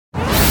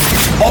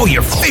All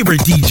your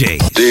favorite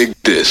DJs. Dig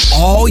this.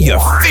 All your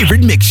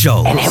favorite mix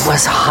shows. And it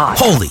was hot.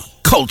 Holy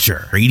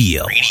Culture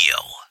Radio.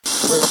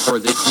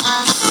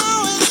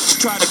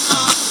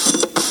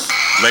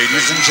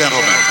 Ladies and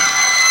gentlemen,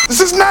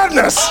 This is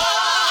madness.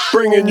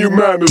 Bringing you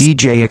madness.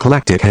 DJ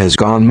Eclectic has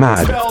gone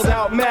mad. Spelled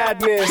out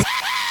madness.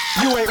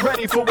 You ain't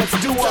ready for what to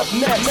do up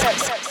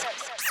next.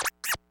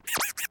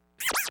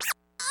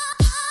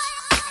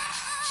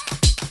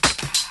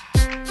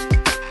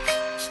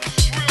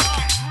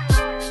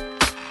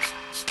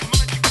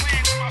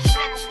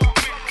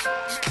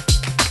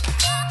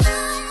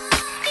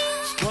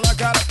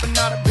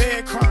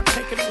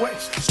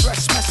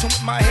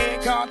 With my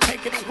head, God,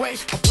 take it away.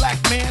 A black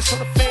man, so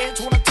the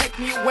feds wanna take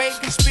me away.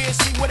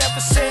 Conspiracy, whatever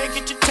said,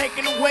 get you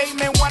taken away.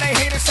 Man, why they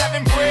hate us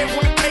having bread?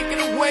 Wanna take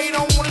it away,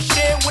 don't wanna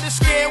share with us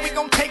scared. We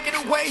gon' take it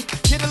away.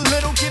 Get a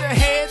little, get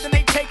ahead, then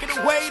they take it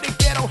away. The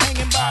ghetto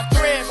hanging by a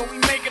thread, but we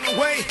making it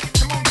away.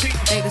 Come on, T.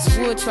 Haters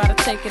would try to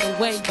take it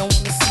away. Don't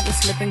wanna see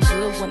us living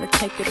good, wanna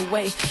take it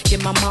away.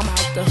 Get my mama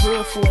out the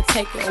hood for it,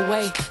 take it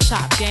away.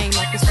 Top game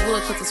like it's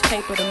wood, cause it's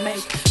paper to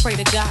make. Pray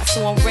to God,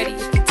 so I'm ready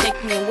if you take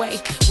me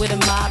away. With a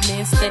mob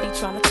man steady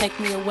trying to take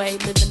me away.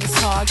 Living is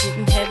hard,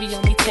 getting heavy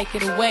on me, take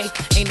it away.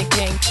 Ain't a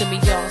game to me,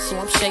 y'all, so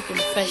I'm shaking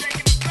the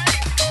fake.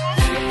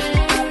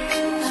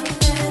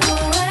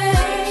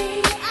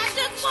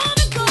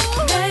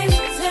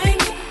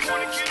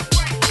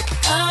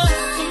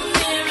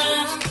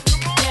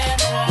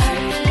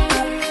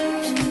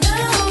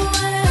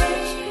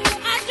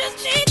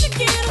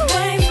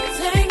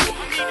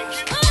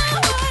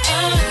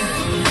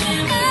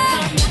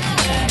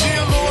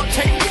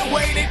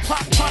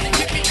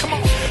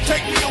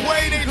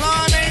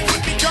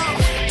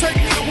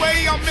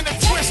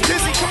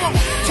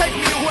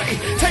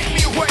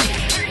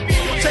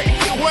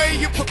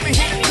 You put me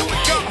here to do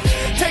it, God.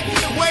 Take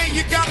me away,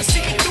 you gotta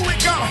see me do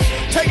it, God.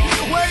 Take me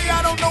away,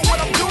 I don't know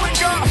what I'm doing,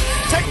 God.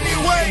 Take me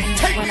away,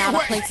 take me away. Run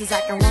out of places I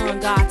can run,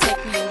 God,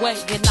 take me away.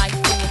 Good night,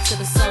 till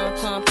the sun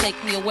come, take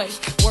me away.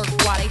 Work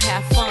while they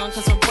have fun,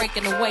 cause I'm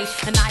breaking away.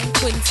 And I ain't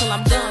quitting till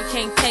I'm done,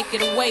 can't take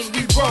it away.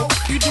 We broke,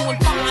 you doing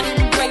fine,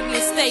 eating gravy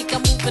and steak.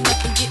 I'm moving up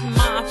and getting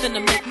mine,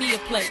 finna make me a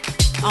plate.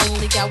 I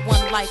only got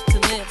one life to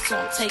live, so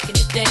I'm taking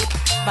it day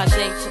by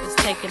day till it's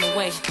taken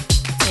away.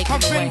 I've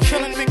been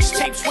killing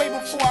mixtapes way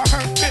before I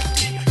heard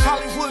 50.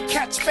 Hollywood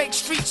cats, fake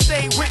streets,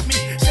 stay with me.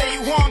 Say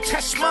you want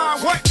test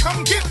mine, what?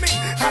 Come get me.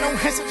 I don't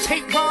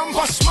hesitate, rhyme,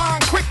 bust mine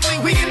quickly.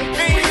 We getting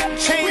paid,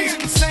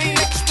 change insane.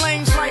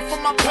 Explains life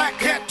on my black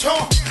hat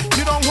talk.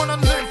 You don't wanna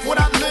live what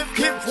I live,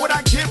 give what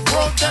I give.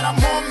 Road that I'm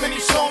on, many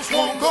souls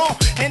won't go.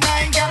 And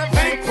I ain't got a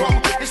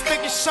bankroll. It's big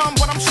as some,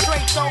 but I'm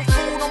straight though.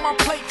 Food on my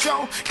plate,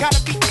 Joe.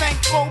 Gotta be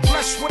thankful,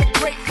 blessed with a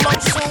great flow.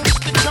 Soon as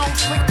the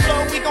Jones slick flow,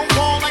 we gon'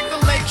 ball like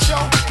the Lake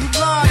Show. You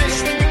love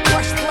this when you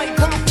crush play,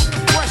 bullet with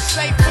the brush.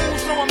 Say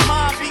fools know I'm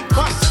mob be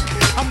bustin'.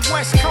 I'm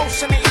West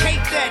Coast and they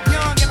hate that.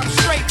 Young and I'm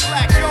straight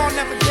black. Y'all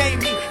never gave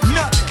me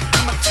nothing.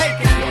 I'ma take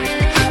it away.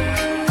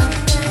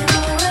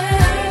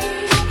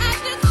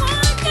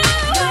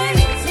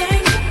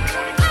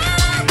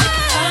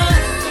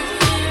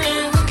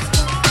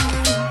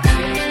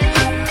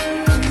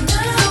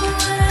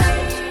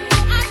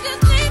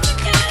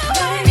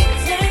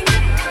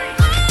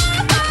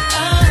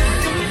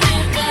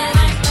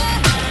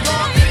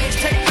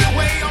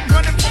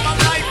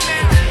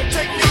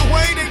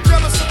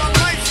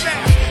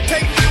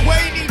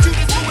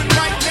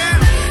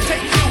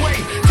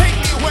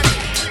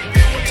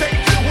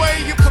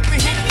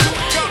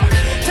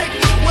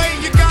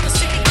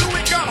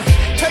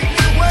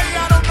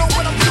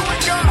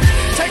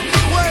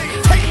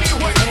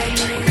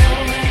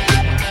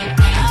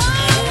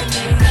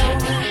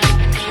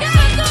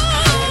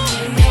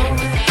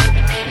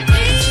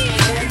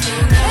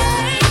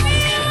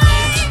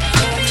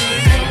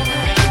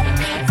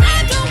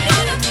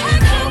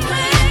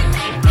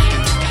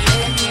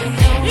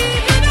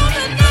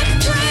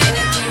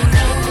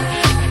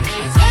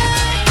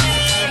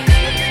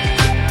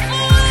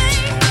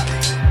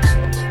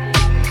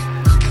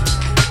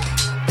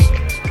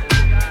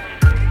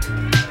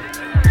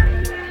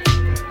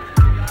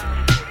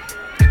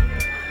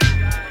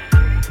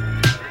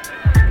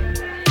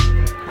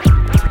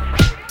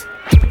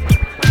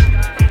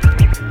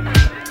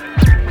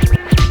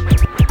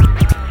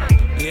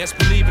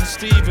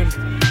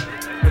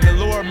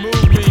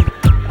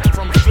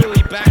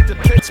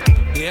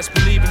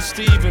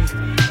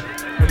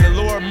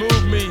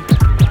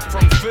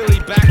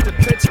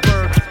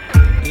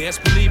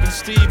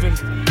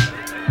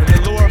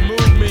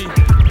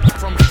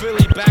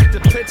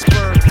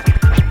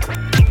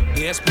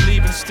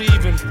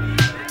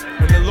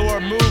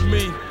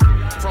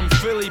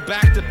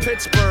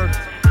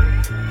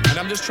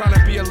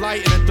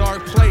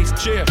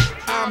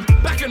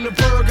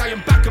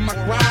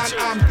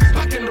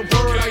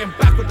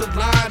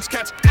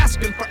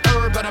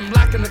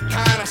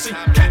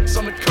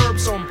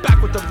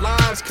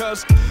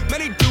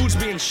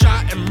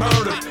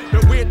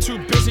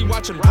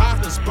 watching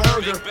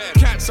Roethlisberger.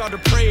 Cats are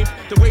depraved,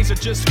 the ways are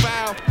just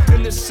foul.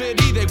 In the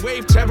city, they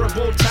wave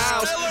terrible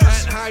towels.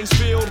 At Heinz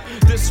Field,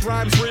 this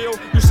rhyme's real.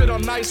 You sit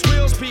on nice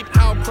wheels, peep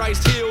how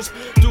Christ heals.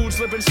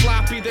 Dudes living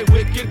sloppy, they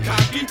wicked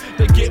cocky.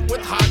 They get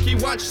with hockey,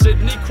 watch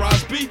Sidney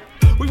Crosby.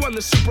 We won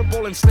the Super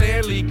Bowl and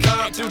Stanley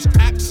Cup. Dudes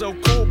act so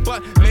cool,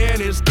 but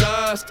man is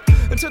dust.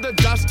 Until the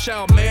dust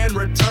shall man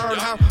return.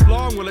 How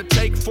long will it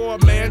take for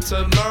a man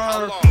to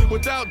learn?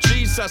 Without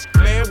Jesus,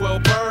 man will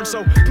burn.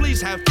 So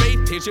please have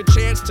faith, here's your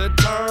chance to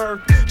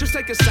turn. Just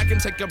take a second,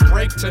 take a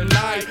break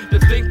tonight to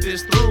think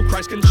this through.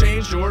 Christ can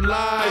change your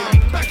life.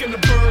 Back in the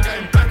burg, I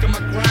am back in my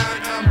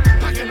grind. I'm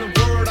back in the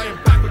word, I am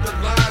back with the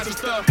lines and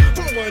stuff.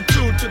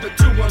 412 to the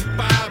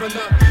 215 and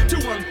the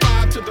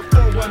 215 to the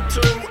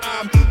 412.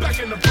 I'm back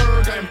in the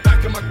burg, I am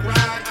back in my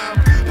grind. I'm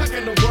back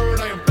in the word,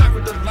 I am back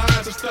with the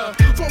lines and stuff.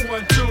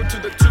 412 to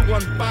the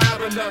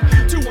 215 and the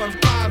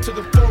 215 to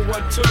the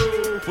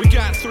 412. We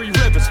got 3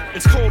 rivers,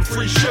 it's called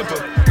free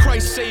shiver.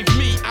 Christ saved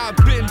me, I've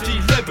been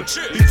delivered.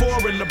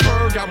 Before in the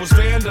burg, I was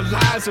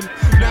vandalizing.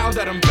 Now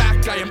that I'm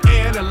back, I am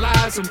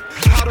analyzing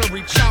how to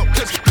reach out,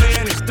 cause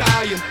man is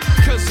dying.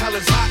 Cause hell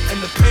is hot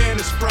and the pan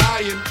is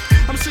frying.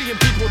 I'm seeing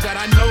people that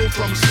I know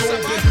from school.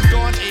 Been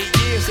gone 8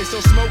 years, they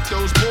still smoke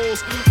those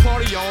bowls.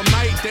 Party all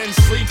night, then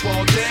sleep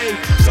all day.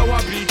 So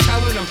I be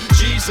telling them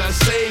Jesus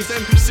saves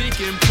and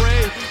seek and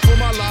pray for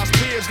my lost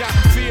peers. Got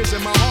fears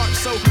in my heart,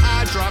 so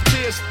I drop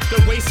tears.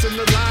 They're wasting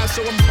their lives,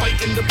 so I'm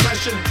fighting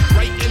depression.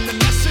 Writing the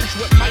message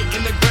with might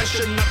and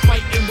aggression. Not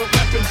fighting with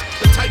weapons,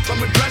 the type I'm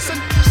addressing.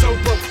 So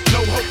broke,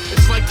 no hope,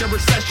 it's like a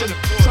recession.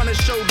 Trying to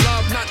show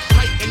love, not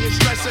fighting and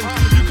stressing.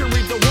 You can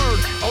read the word,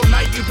 all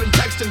night you've been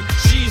texting.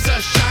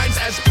 Jesus shines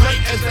as bright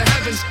as the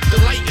heavens.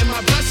 Delight in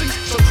my blessings,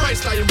 so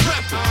Christ I am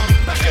repping.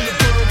 Back in the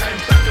word, I am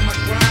back in my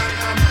grind.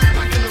 I'm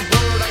back in the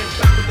word, I am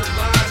back with the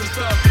lies and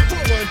stuff.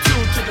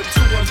 412 to the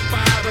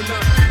 215 and the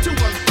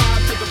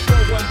 215 to the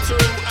 412.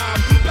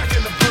 I'm back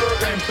in the word,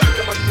 I am back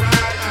in my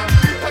grind. I'm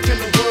back in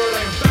the word,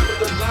 I am back with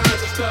the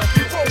lies and stuff.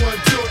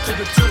 412 to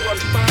the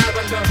 215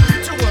 and the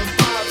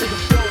 215 to the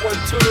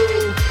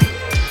 412.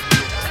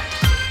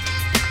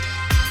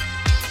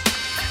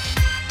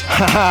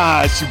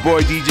 Haha, it's your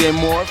boy DJ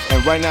Morph,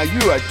 and right now you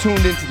are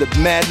tuned into the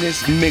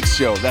Madness Mix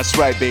Show. That's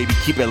right, baby.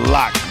 Keep it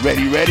locked.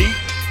 Ready?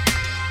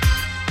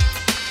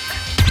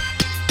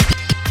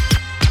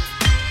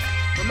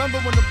 Remember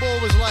when the bull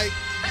was like,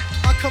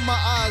 how come my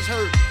eyes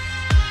hurt?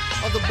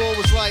 Other bull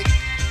was like,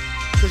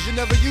 cause you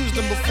never used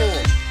them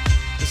before.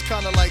 It's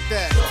kinda like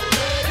that. So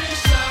let it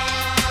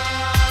shine.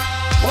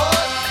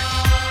 What?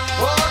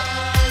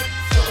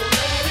 So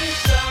let it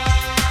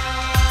shine.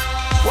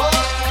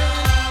 What?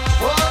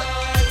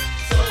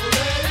 So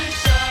let it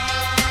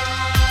shine.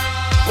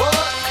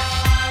 What?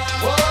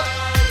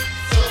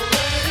 So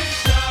let it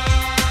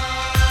shine.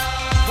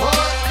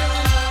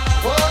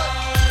 What?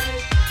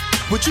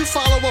 Would you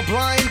follow a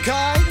blind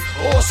guide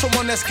or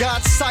someone that's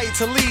got sight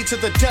to lead to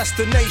the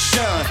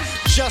destination?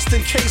 Just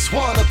in case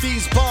one of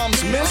these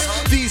bombs miss,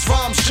 these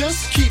rhymes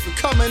just keep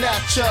coming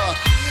at ya.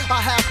 I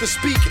have to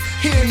speak,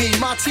 hear me,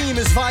 my team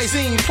is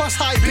Visine, plus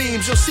high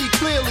beams, you'll see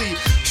clearly.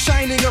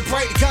 Shining a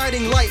bright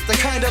guiding light, the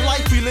kind of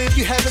life we live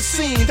you haven't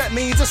seen, that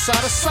means it's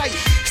out of sight.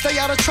 Stay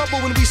out of trouble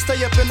when we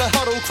stay up in the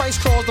huddle. Christ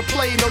calls the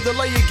play, no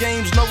delay of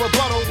games, no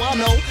rebuttal. I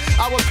know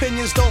our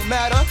opinions don't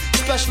matter,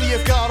 especially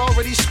if God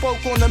already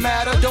spoke on the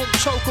matter. Don't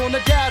choke on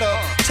the data,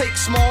 take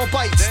small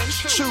bites,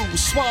 chew,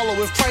 swallow.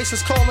 If Christ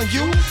is calling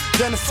you,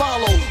 then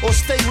follow, or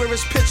stay where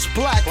it's pitch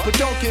black. But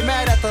don't get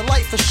mad at the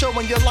light for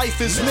showing your life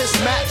is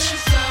mismatched.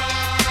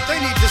 They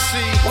need to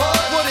see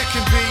what it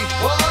can be,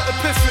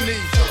 epiphany.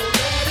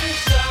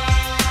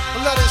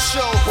 Let it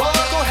show, go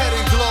ahead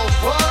and glow,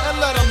 and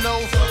let them know.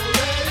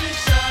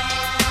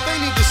 They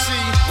need to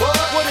see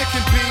what it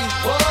can be,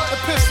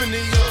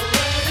 epiphany.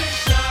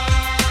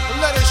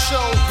 Let it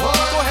show, go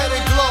ahead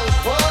and glow,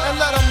 and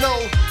let them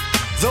know.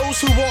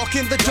 Those who walk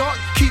in the dark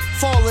keep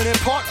falling, and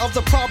part of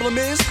the problem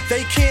is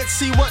they can't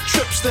see what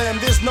trips them.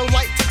 There's no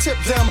light to tip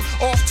them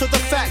off to the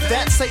fact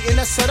that Satan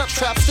has set up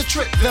traps to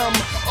trick them.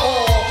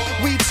 Oh,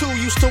 we too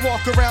used to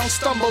walk around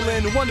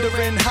stumbling,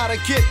 wondering how to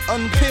get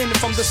unpinned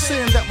from the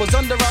sin that was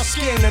under our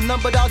skin and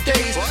numbered our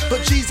days.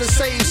 But Jesus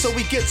saves, so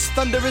he gets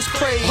thunderous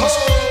praise.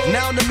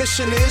 Now the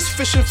mission is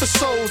fishing for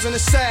souls, and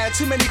it's sad,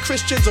 too many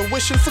Christians are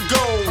wishing for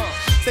gold.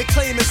 They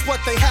claim it's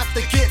what they have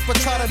to get, but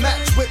try to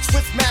match wits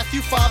with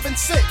Matthew 5 and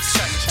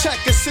 6.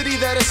 Check a city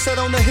that is set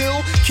on a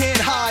hill,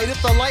 can't hide. If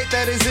the light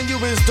that is in you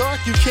is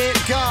dark, you can't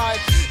guide.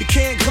 You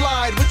can't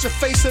glide with your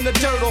face in the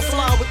dirt or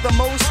fly with the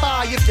most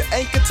high if you're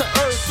anchored to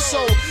earth.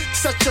 So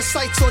set your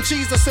sights on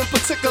Jesus in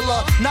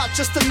particular, not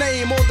just the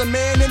name or the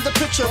man in the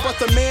picture, but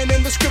the man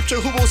in the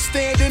scripture who will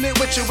stand in it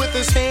with you with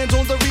his hands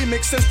on the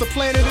remix since the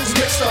planet is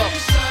mixed up.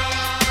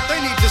 They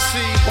need to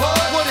see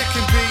what it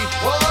can be,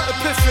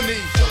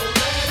 epiphany.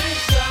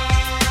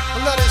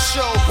 Let it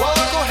show, go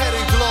ahead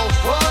and glow,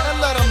 and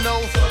let them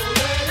know.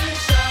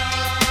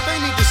 They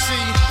need to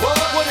see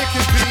what it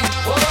can be,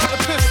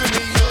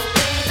 epiphany.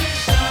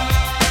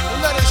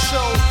 Let it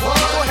show, go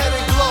ahead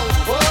and glow,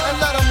 and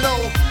let them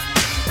know.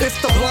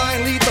 If the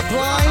blind lead the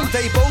blind,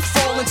 they both fall.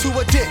 into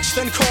a ditch,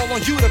 then call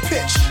on you to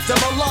pitch them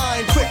a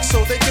line quick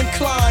so they can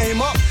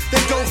climb up.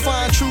 Then go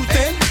find truth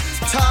and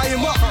tie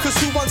him up. Cause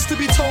who wants to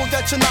be told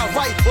that you're not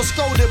right, or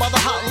scolded by the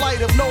hot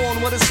light of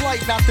knowing what it's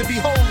like not to be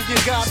holy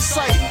in God's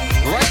sight?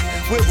 Right?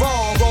 We're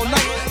wrong all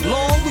night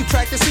long. We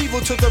practice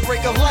evil to the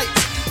break of light.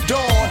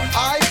 Dawn,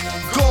 I've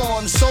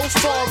gone so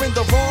far in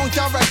the wrong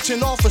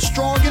direction, offer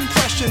strong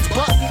impressions,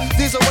 but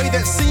there's a way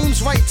that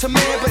seems right to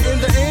man, but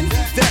in the end,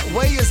 that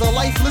way is a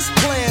lifeless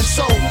plan.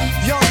 So,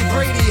 young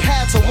Brady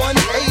had to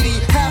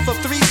 180, half of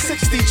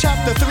 360,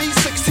 chapter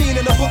 316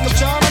 in the book of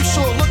John. I'm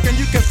sure looking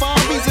you can find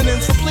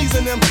reasonings for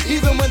pleasing him,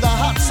 even when the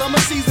hot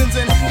summer season's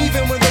in,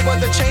 even when the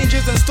weather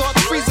changes and starts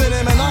freezing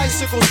him, and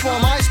icicles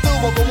form, I still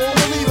will go on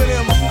believing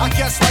him. I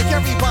guess like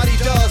everybody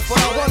does,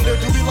 but I wonder,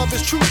 do we love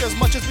his truth as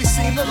much as we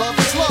seem to love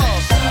his love?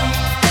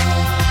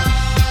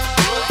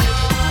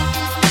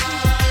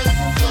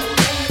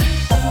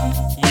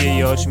 Yeah,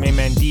 yo, it's your main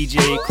man DJ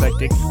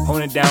Eclectic,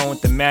 holding it down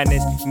with the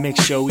Madness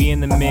Mix Show. We in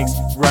the mix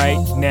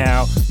right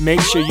now.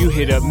 Make sure you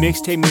hit up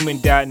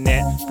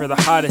mixtapemovement.net for the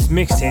hottest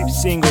mixtapes,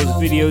 singles,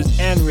 videos,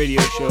 and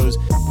radio shows.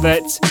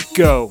 Let's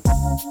go.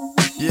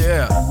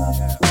 Yeah,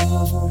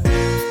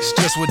 it's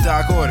just what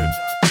Doc ordered.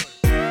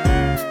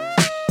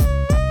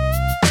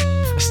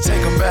 Let's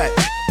take him back.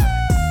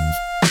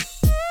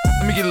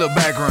 Let me get a little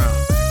background.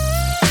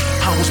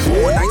 I was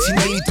born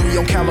 1983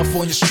 on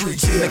California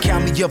streets, in the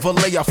county of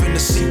LA off in the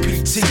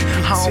CPT.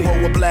 I don't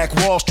roll with Black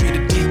Wall Street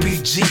or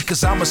DPG,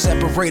 cause I'm a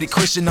separated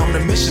Christian on a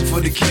mission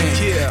for the king.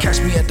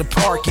 Catch me at the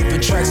park, giving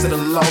tracks to the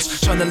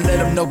lost, trying to let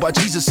them know about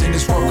Jesus and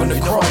his work on the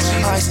cross.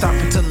 I ain't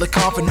stopping till the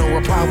coffin or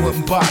a pine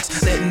wooden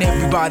box, letting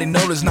everybody know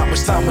there's not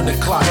much time on the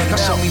clock. God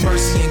show me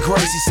mercy and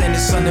grace, he sent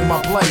his son in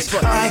my place.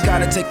 I ain't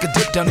gotta take a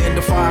dip down in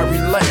the fiery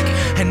lake,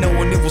 and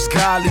knowing it was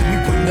God, leave me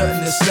with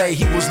nothing to say.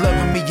 He was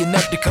loving me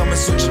enough to come and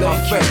switch my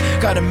faith.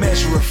 Got a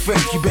measure of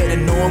faith, you better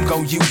know I'm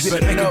gon' use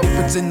it. Make a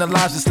difference in the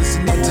lives, just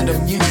listening to the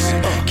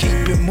music.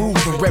 Keep it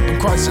moving, rapping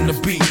Christ on the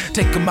beat.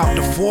 Take him out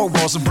the four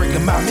walls and bring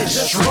him out the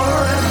street.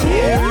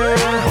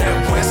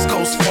 That West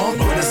Coast funk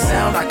with a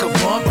sound like a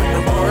bump and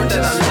the word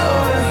that I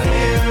love.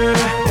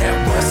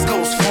 That West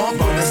Coast funk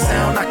with a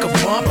sound like a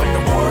bump and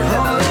the word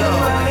that I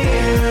love.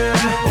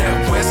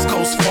 That West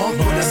Coast funk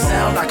with a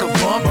sound like a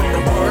bump and the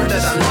word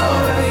that I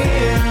love.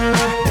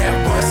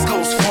 That West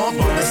Coast funk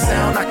with a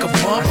sound like a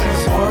bump and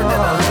the word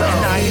that I love.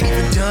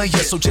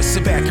 Yeah, so just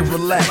sit back and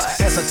relax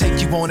as I take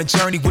you on a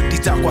journey with these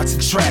Doc Watson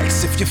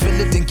tracks. If you feel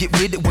it, then get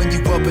with it when you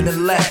up in the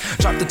lap.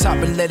 Drop the top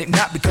and let it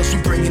knock because we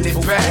bringing it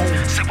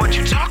back. Say what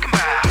you talking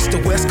about? It's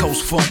the West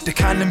Coast funk, the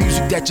kind of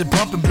music that you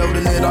bump and blow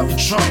the lid off the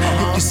trunk.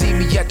 If you see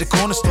me at the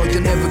corner store,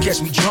 you'll never catch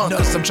me drunk,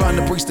 cause I'm trying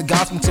to preach the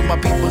gospel to my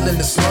people in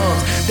the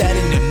slums. That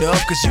ain't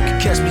enough, cause you can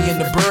catch me in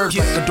the burbs,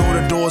 like a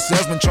door-to-door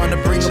salesman trying to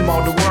bring them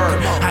all the word.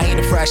 I ain't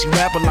a flashy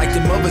rapper like the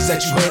mothers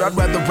that you heard. I'd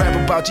rather rap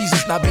about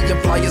Jesus, not being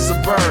fly as a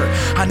bird.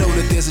 I know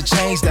that there's a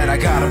change that I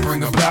gotta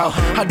bring about.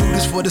 I do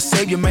this for the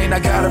Savior, man, I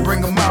gotta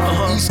bring him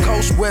out. East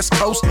Coast, West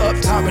Coast, up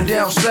top and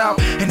down south.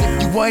 And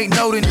if you ain't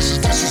know, then this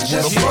is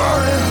just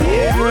about.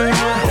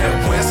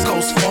 That West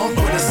Coast funk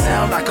with a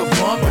sound like a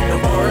bump and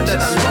the word that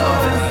I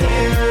love.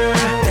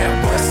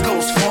 That West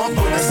Coast funk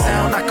with a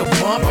sound like a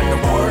bump and the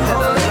word that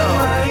I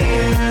love.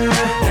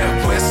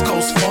 That West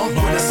Coast funk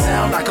with a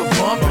sound like a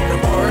bump and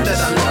the word that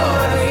I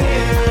love.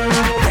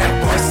 That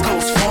West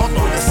Coast funk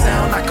with a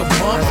sound like a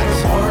bump and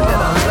the word that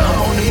I love.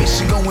 I'm on a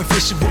mission going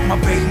fishing with my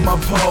bait and my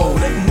pole,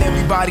 letting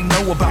everybody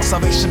know about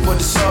salvation for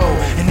the soul.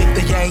 And if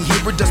they ain't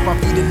here, it dust my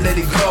feet and let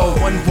it go.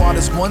 One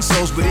waters, one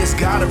souls, but it's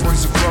God that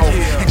brings the growth.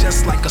 And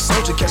just like a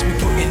soldier, catch me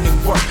putting in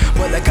work,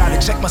 but I gotta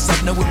check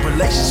myself, know what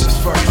relationships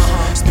first.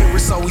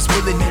 Spirit's always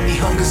willing and he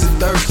hungers and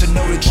thirsts to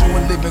know the true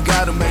and living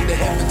God who made the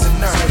heavens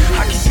and earth.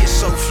 I can get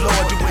so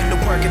flawed doing the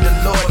work of the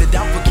Lord that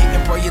I'm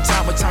forgetting prayer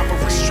time with time for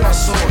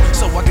restress.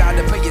 So I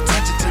gotta pay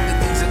attention to the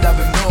things that I've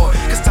ignored,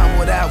 cause time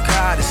without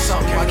God is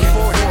something I can't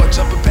afford.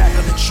 Jumping back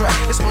on the track,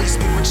 it's for your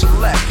spiritual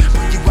lack.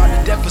 When you out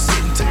of deficit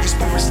until your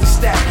spiritually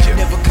stacked, you're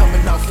never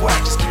coming off whack,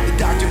 just keep the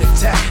doctrine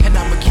intact. And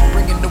I'ma keep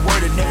bringing the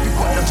word in every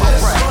one of my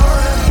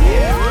raps.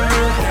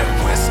 That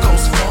West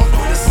Coast funk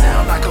with a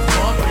sound like a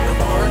bump and the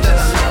word that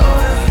I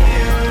love.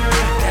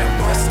 That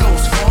West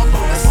Coast funk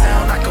with a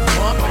sound like a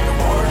bump and the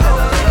word that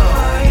I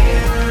love.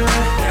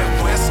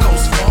 That West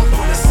Coast funk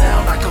with a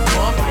sound like a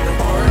bump and the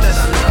word that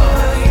I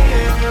love.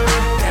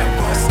 That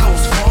West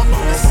Coast funk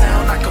with a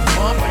sound like a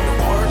bump and the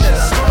word that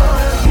I love.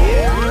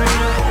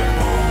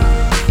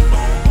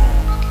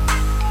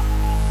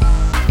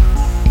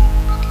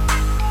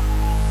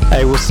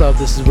 Hey, what's up?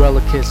 This is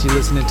Relicus. You're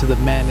listening to the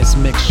Madness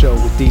Mix Show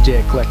with DJ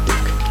Eclectic.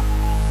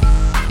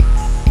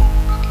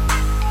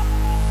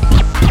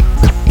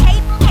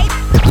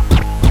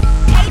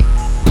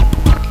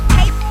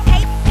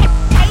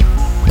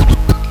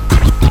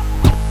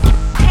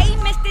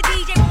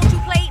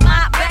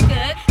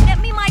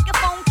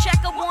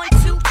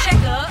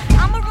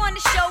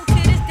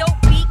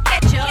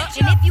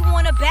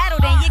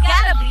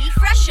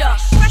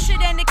 Fresher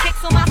than the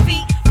kicks on my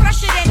feet,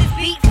 fresher than this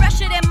beat,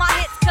 fresher than my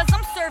hits, cause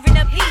I'm serving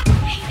up heat.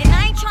 And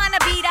I ain't trying to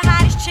be the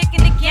hottest chick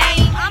in the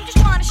game, I'm just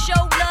trying to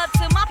show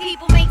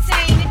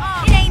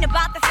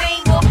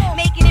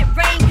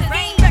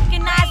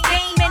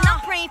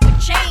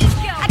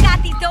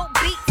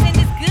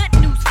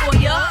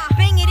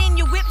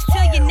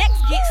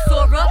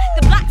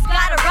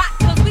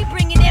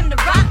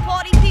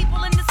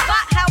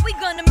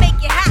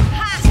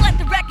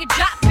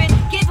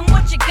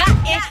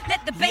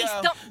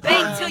Don't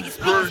bang till your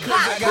speakers pop.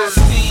 I got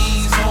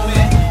steez,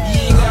 homie. You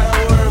ain't gotta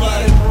worry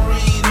about it.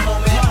 Breathe,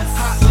 homie.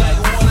 Hot like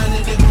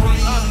 100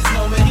 degrees,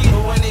 homie.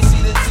 But when they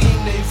see the team,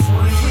 they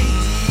freeze.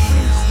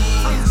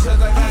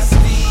 Cause I got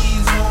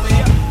steez,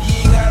 homie. You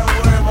ain't gotta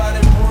worry about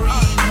it.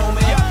 Breathe,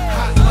 homie.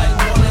 Hot like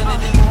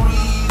 100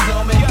 degrees,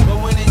 homie. But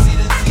when they see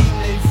the team,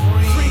 they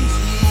freeze.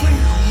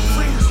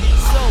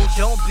 So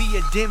don't be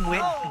a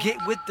dimwit. Get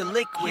with the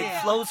liquid.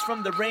 Flows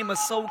from the Rhema,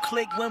 so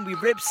click when we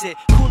rips it.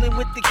 Coolin'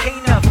 with the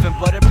K-Nuff and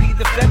Butter be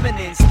the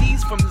feminine.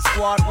 Steez from the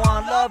squad,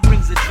 Juan Love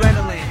brings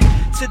adrenaline.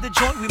 To the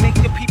joint, we make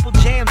the people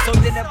jam so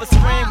they never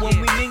scram. When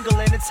we mingle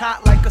and it's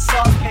hot like a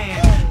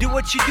saucepan. Do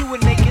what you do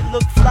and make it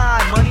look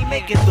fly. Money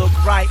make it look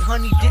right.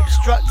 Honey dip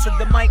strut to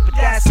the mic, but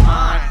that's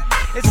mine.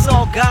 It's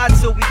all God,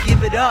 so we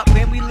give it up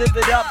and we live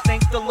it up.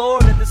 Thank the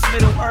Lord of this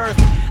middle earth.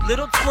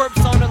 Little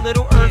twerps on a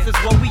little earth is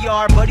what we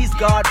are. But he's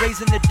God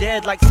raising the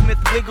dead like Smith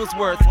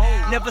Wigglesworth.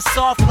 Never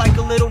soft like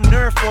a little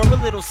Nerf or a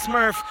little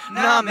Smurf.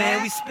 Nah,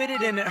 man, we spit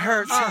it and it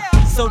hurts.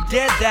 So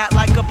dead that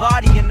like a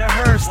body in the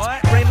hearse.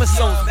 Rhema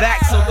soul's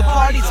back, so the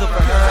party's over her.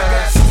 I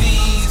got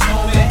steez,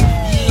 homie.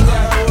 You ain't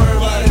gotta worry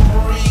about it.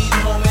 Breathe,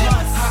 homie.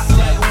 Hot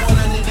like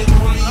 100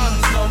 degrees,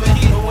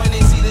 homie. But when they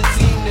see the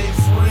team, they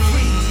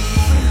freeze.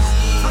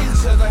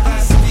 Cause I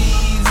got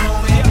steez,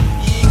 homie.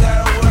 You ain't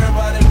gotta worry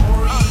about it.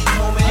 Breathe,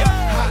 homie.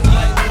 Hot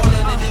like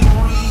 100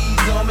 degrees,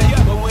 homie.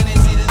 But when they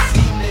see the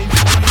team, they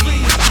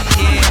freeze.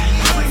 Yeah.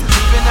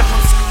 Even if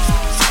I'm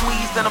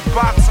squeezed in a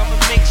box, I'ma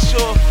make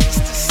sure it's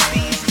the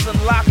steez is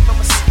unlocked.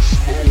 I'ma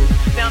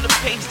down the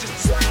page just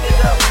to speed it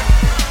up.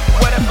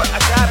 Whatever I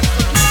gotta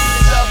do, speed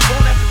it up.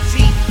 Bon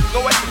appetit,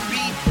 go at the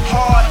beat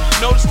hard.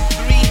 Notice the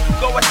 3,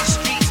 go at the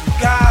streets.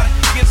 God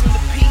gives them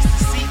the peace to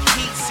seek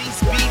heat, see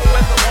speed,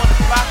 whether on the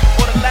block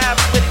or the lab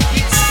where it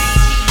gets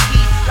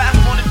heat. Laugh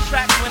on the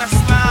track when I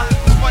smile.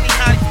 It's funny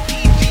how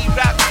these PG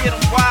rap get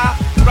them wild.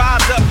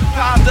 Riled up,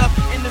 piled up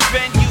in the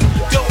venue.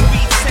 Dope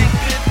beats and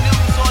good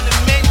news on the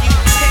menu.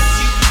 Can't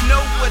you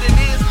know what it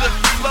is? The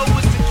flow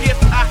is the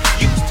gift I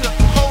used to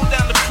hold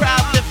down the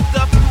crowd, lift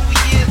up who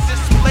he is,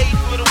 displayed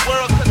for the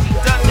world, cause he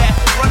done that.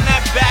 Run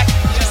that back,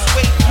 just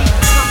wait for the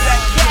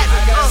comeback cat. I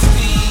got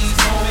steez,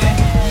 homie.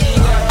 You ain't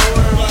gotta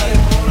worry about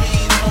it.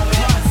 Breathe, homie.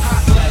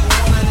 Hot like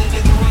 100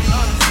 degrees,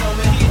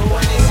 homie. But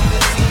when they see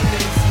the team,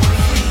 they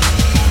freeze.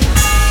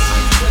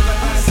 Cause I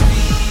got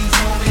steez,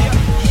 homie.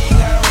 You ain't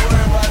gotta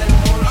worry about it.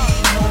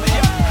 Breathe, homie.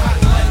 Hot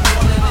like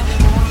 100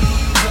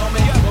 degrees,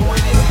 homie. But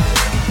when they see the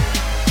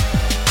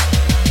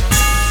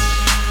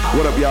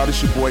What up, y'all?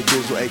 This your boy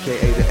Dizzle,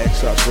 aka the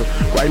X Hustler.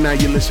 Right now,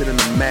 you're listening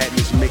to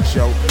Madness Mix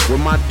Show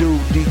with my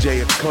dude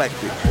DJ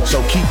Eclectic.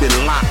 So keep it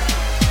locked.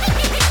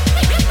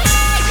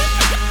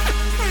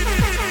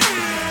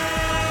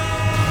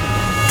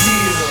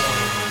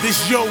 Yeah,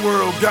 this your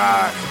world,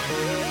 God,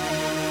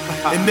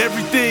 and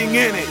everything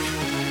in it.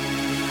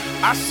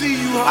 I see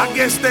you, homie. I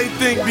guess they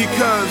think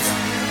because,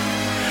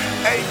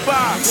 hey,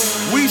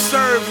 Fox, we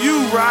serve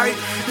you, right?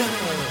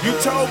 You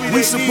told me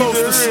we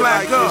supposed to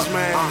slack like up, this,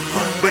 man.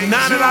 But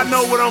now that I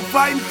know what I'm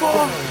fighting for,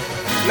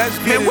 let's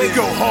get it. We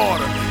go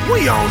harder.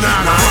 We on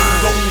now. I ain't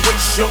gon'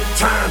 waste your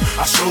time.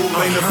 I sure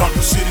ain't about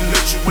to sit and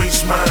let you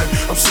waste mine.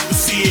 I'm sick of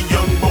seeing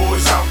young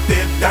boys out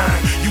there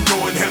dying. You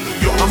go and handle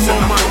yours, I'm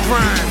on my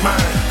grind.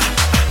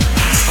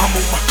 I'm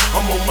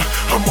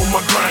on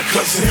my grind,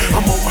 cousin.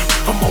 I'm on my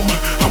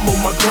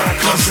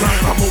grind, cousin.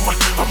 I'm on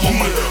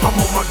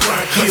my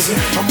grind, cousin.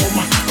 I'm on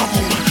my grind.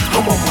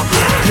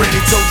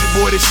 Granny told you,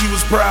 boy, that she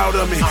was proud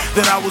of me,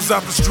 that I was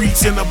out the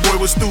streets and the boy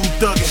was through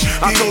thugging.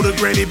 I told her,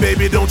 Granny,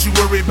 baby, don't you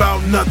worry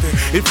about nothing.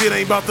 If it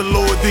ain't about the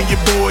Lord, then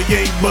your boy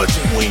ain't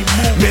budging.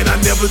 Man, I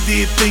never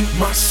did think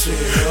myself.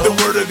 The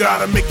word of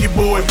God will make your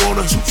boy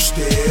wanna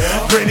two-step.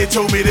 Granny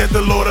told me that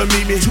the Lord will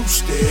meet me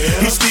two-step.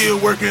 He's still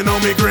working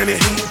on me, Granny.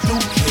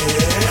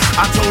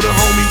 I told her,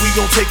 homie, we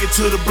gon' take it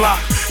to the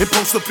block and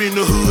post up in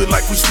the hood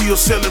like we still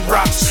selling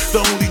rocks. The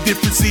only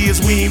difference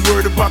is we ain't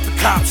worried about the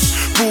cops.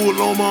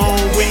 Full on my own,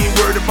 we ain't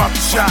worried about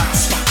the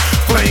shots.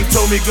 Flame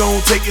told me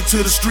gon' take it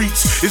to the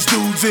streets. It's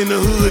dudes in the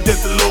hood that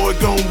the Lord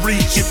gon'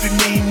 reach. If it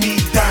mean me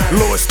dying,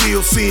 Lord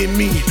still seeing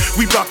me.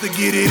 We bout to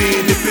get it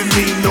in if it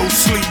mean no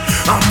sleep.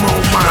 I'm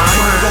on my mind. I ain't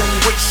mind.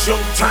 gon' waste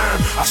your time.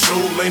 I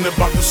sure ain't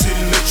about to sit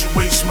and let you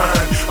waste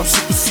mine. I'm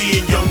sick of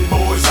seeing young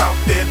boys out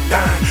there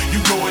dying.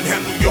 You go and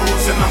handle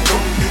yours and I'm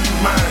gon' do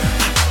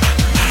mine.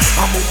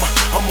 I'm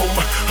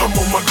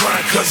on my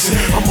grind, cousin.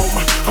 I'm on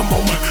my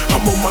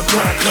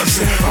grind,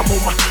 cousin. I'm on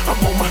my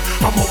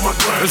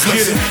grind,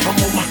 cousin.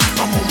 I'm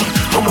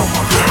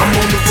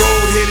on the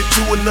road headed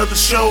to another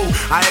show.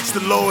 I asked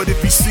the Lord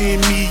if he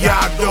seeing me,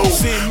 I go.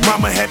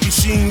 Mama happy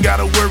she ain't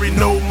gotta worry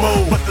no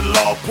more. But the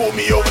law pulled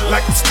me over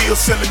like I'm still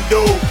selling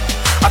dope.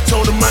 I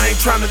told him I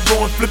ain't tryna go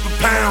and flip a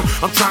pound.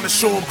 I'm tryna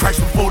show him Christ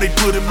before they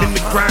put him in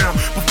the ground.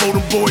 Before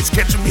them boys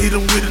catch him, hit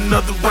him with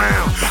another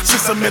round.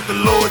 Since I met the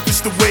Lord,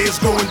 this the way it's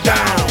going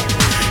down.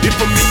 If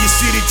I'm in your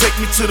city, take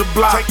me to the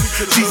block.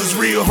 Jesus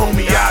real,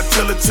 homie, I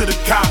tell it to the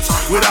cops.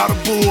 Without a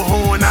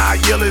bullhorn,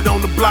 I yell it on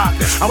the block.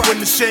 I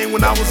wasn't ashamed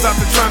when I was out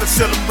there trying to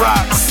sell them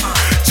rocks.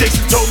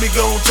 Jason told me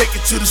gon' take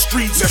it to the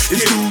streets.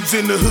 It's dudes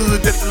in the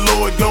hood that the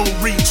Lord gon'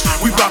 reach.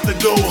 We bout to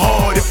go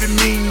hard if it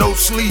mean no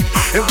sleep.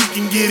 And we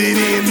can get it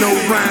in, no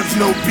rhymes,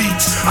 no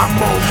beats. I'm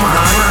on mine,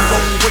 I ain't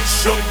gon'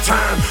 waste your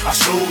time. I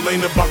sure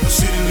ain't about to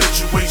sit and let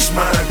you waste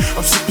mine.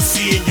 I'm sick of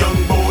seeing young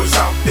boys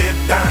out there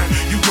dying.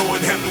 You go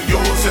and handle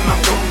yours and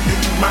I'm gon' do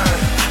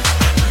mine.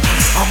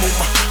 I'm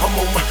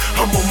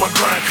on my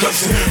grind,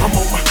 cousin. I'm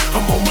on my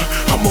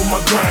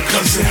grind,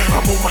 cousin.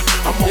 I'm on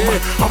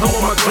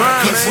my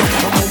grind, cousin.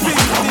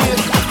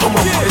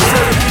 They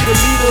say to people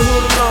leave the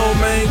hood alone,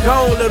 man.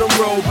 Gon' let them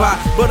roll by.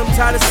 But I'm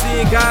tired of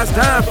seeing guys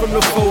dying from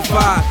the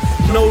 4-5.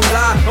 No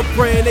lie, I'm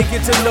praying they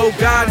get to know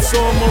God,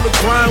 so I'm on the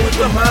grind with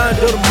the mind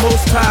of the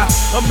Most High.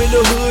 I'm in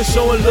the hood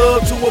showing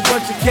love to a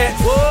bunch of cats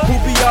who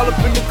be all up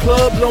in the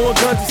club blowing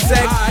guns and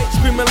sacks,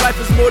 screaming life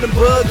is more than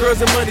blood,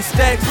 girls and money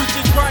stacks.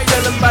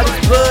 Tell them about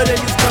his blood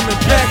and he's coming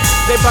back.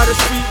 They by the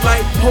street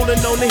light, holding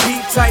on the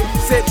heat tight,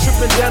 set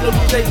tripping down to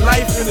lose their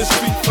life in the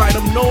street fight.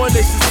 I'm knowing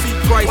they should see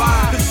Christ.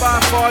 This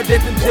by far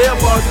death and jail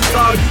bars is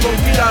all you gon'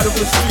 get out of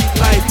a street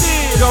life.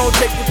 Gon'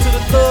 take it to the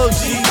thug,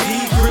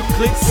 GD, grip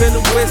clicks and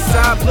the west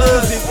side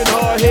bloods. Even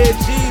hard head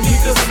G's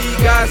need to see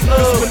guys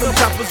love. When them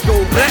choppers go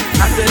black,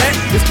 after that,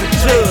 it's the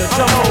judge.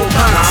 I'm on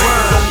my grind. I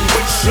ain't gon'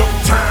 waste your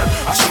time.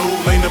 I sure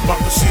ain't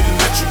about to sit and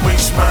let you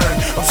waste mine.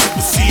 I'm sick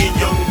of seeing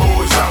young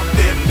boys out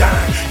there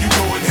dying. You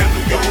go and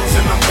handle yours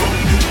and I'm gon'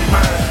 do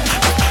mine.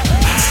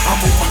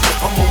 I'm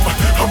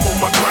on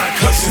my grind,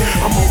 cousin.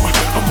 I'm on my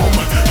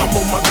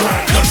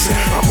grind, cousin.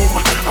 I'm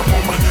on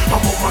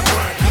my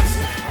grind, cousin.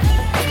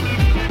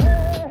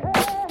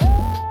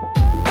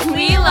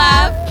 We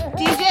love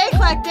DJ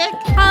Eclectic.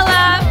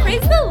 Holla,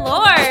 praise the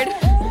Lord.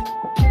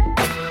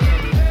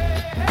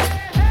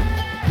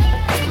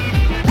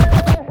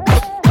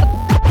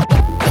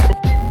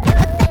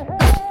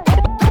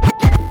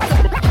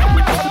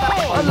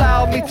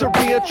 Allow me to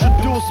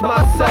reintroduce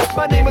myself.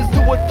 My name is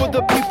Do It For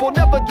The People,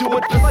 never do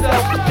it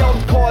yourself.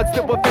 Dealt cards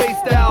that were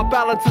face down,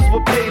 balances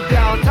were paid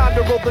down. Time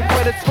to roll the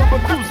credits for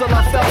refusal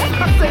myself.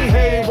 I say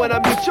hey when I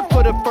meet you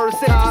for the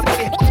first time.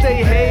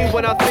 Say hey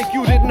when I think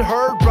you didn't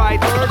heard right.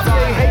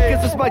 Say hey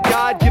cause it's my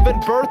God-given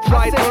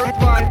birthright.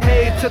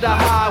 Hey to the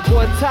high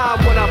one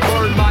time when I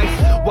burn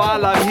mice.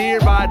 While I'm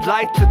here I'd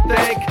like to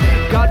thank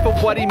God for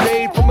what he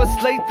made from a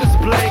slate this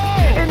blank.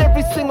 And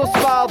every single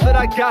smile that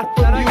I got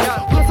from you.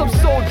 Plus I'm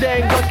so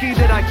dang lucky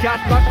that I got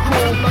my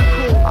crew.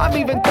 I'm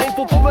even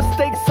thankful for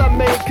mistakes I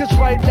made, cause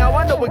right now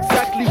I know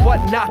exactly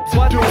what not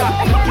to do.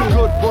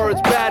 Good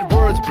words, bad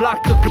words,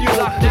 block the view.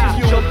 Now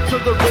jump to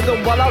the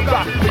rhythm while I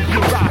rock with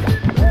you.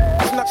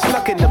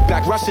 Snuck in the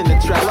back, rushing the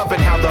track, loving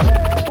how the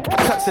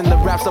cuts and the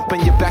raps up in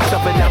your back,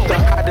 shoving out the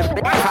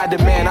high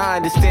demand. I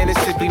understand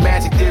it's simply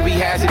magic theory,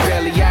 has it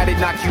barely added,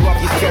 knock you off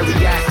your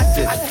scary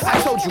asses.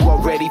 I told you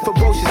already,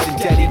 ferocious and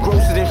deadly,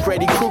 grosser than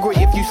Freddy Krueger.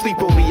 If you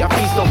sleep on me, I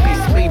feast on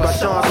peace. Made by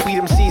Sean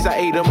Sweet MCs, I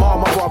ate them all.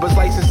 My barber's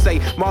license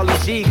say Marley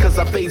G, cause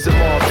I phase them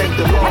all. Thank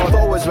the Lord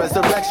for his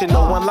resurrection.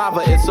 No one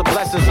lava, it's a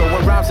blessing. So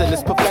when rhymes in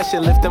this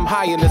profession, lift them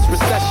high in this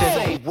recession.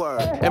 Say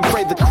word and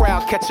pray the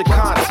crowd catch a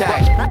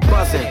contact.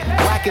 Buzzing,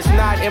 whack is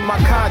not in my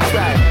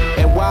contract.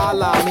 And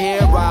while I'm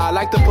here, I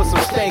like to put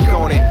some stank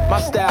on it. My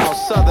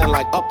style's southern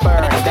like upper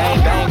and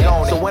dang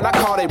on it. So when I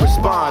call, they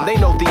respond. They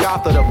know the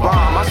author of the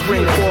bomb. I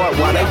scream for it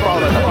while they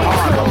falling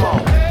apart. Come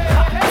on.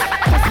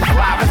 This is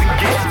live as it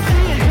gets.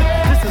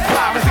 This is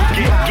live as it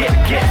gets.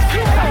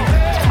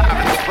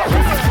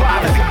 This is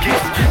live as it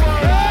gets.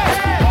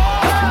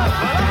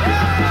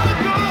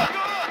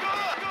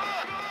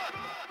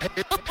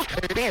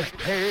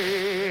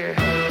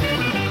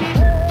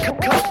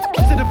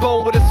 To the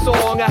bone with a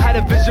song. I had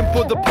a vision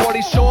for the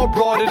party, Sean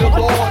brought it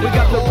along. We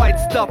got the right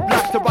stuff,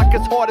 locked to rock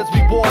as hard as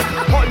we want.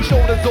 Heart and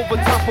shoulders over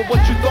top of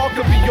what you thought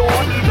could be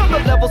on.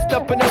 Another level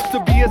stepping up to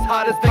be as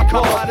hot as they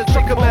come.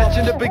 Struck a match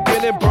in the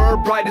beginning,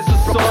 burn bright as the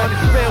sun.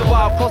 Ran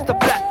wild across the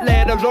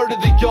flatland,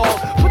 alerted the young.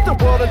 Put the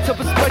world into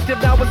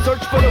perspective, now we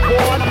search for the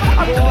one.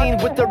 I'm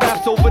clean with the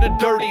raps over the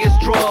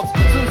dirtiest drums.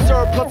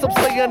 Sincere, plus I'm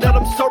saying that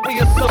I'm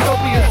serious,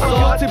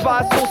 I'm guilty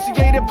by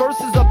associated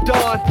verses I've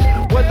done.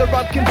 Whether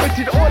I'm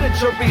convicted or the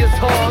jury is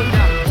hung.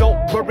 Don't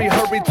worry,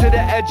 hurry to the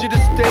edge of the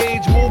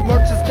stage. Move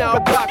merchants now,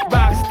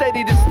 rock,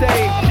 steady to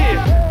stay.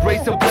 Yeah,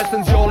 grace and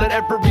blessings, y'all in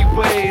every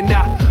way.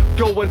 Now,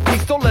 go in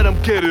peace, don't let them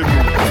get in.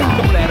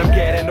 Don't let them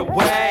get in the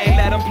way.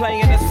 Let them play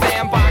in the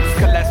sandbox.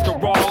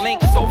 Cholesterol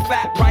ink so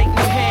fat, right in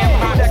the hand.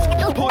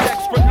 Put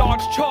extra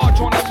large charge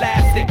on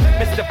elastic.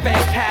 Mr.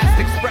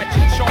 Fantastic,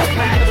 stretching Sean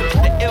Patrick.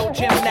 The ill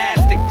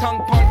gymnastic,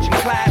 tongue punching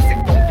classic.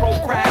 Don't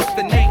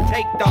procrastinate,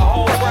 take the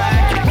whole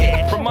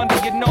rack. From under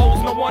your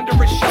nose, no wonder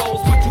it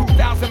shows. My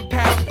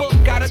 2,000-pound book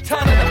got a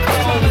ton of the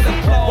clothes.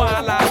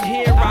 While I'm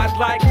here, I'd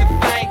like to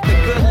thank the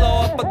good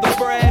Lord for the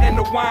bread and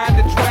the wine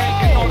to drink.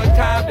 And all the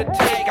time to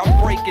take, I'm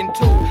breaking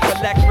two.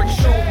 Electric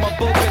shoe, my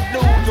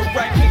boogaloo,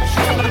 directed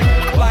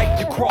shoe. Like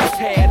the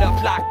crosshead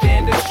up, locked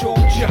in to shoot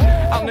ya.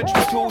 I'll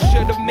introduce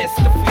you to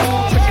Mr.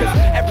 Future. Cause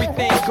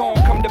everything gon'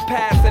 come to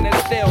pass and it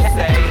still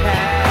say,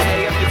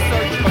 hey, if you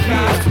search for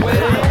God's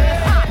will.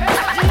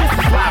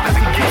 Live as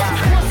it gets.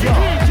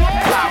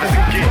 Live as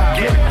it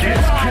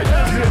gets.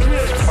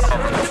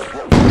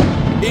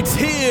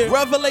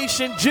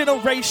 Revelation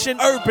Generation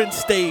Urban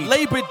Stage,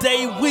 Labor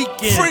Day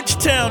weekend,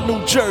 Frenchtown,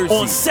 New Jersey,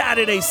 on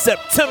Saturday,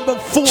 September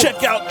 4th.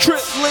 Check out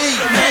Trip Lee.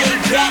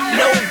 Ain't got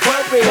no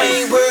worry,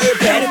 ain't worried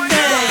about a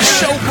thing.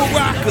 Show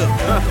Baraka.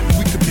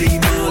 We could be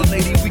more,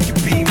 lady, we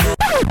could be more.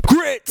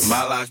 Grits.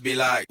 My life be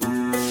like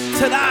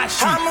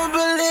Tadashi. I'm a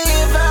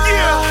believer.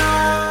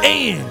 Yeah.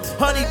 And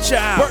Honey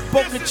Child, Burt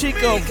Boca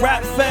Chica,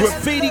 Rap Fest,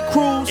 Graffiti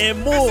Cruise,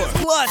 and more.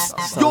 Plus,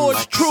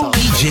 yours truly,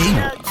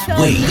 DJ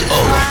Wade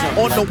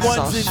O. on the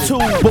ones and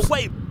twos. But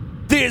wait,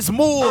 there's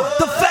more.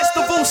 The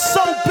festival's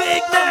so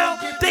big now,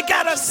 they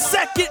got a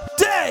second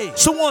day.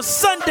 So on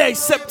Sunday,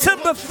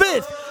 September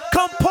 5th,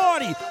 come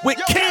party with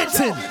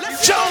Canton,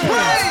 Jones.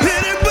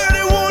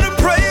 Anybody wanna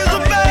praise the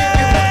man?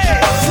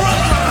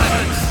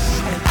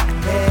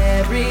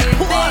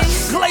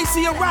 Plus,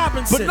 Glacier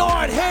Robinson,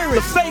 Bernard Harris,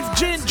 The Faith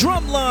Gin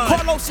Drumline,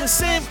 Carlos and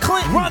Sam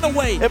Clinton,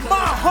 Runaway, and my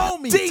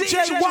homie,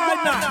 DJ Why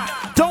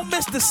Not. Don't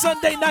miss the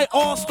Sunday night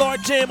All-Star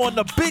Jam on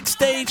the big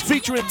stage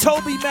featuring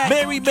Toby Mac,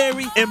 Mary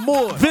Mary, and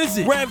more.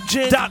 Visit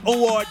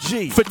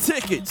RevGen.org for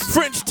tickets.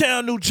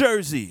 Frenchtown, New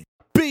Jersey.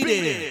 Be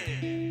there.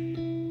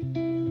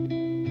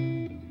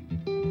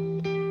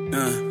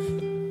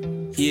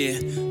 Yeah,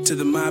 to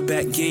the my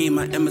back game,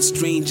 I am a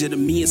stranger. To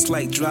me, it's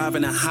like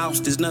driving a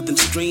house, there's nothing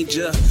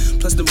stranger.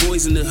 Plus, the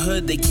boys in the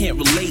hood, they can't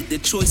relate. Their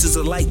choices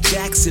are like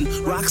Jackson,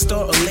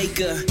 Rockstar, or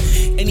Laker.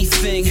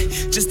 Anything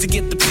just to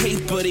get the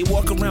paper. They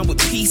walk around with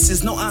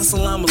pieces, no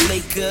assalamu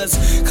alaikas.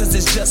 Cause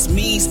there's just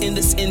me's in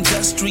this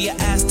industry. I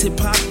asked hip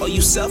hop, are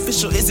you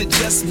selfish or is it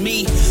just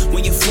me?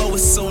 When your flow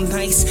is so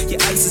nice,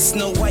 your ice is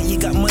Snow White, you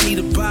got money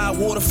to buy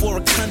water for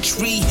a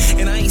country.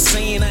 And I ain't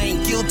saying I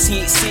ain't guilty,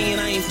 ain't saying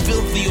I ain't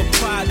filthy or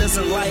pride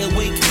doesn't lie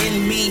awake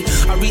in me.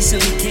 I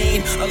recently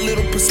gained a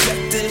little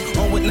perspective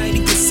on what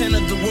 90%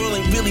 of the world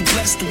ain't really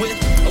blessed with.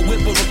 A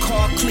whip of a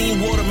car,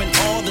 clean water, and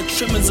all the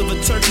trimmings of a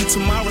turkey.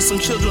 Tomorrow some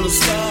children will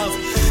starve.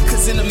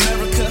 Cause in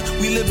America,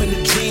 we live in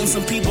a dream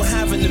some people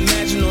haven't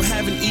imagined or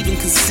haven't even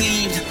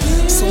conceived.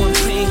 So I'm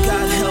praying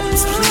God help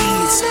us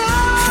please.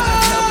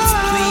 God help us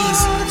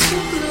please.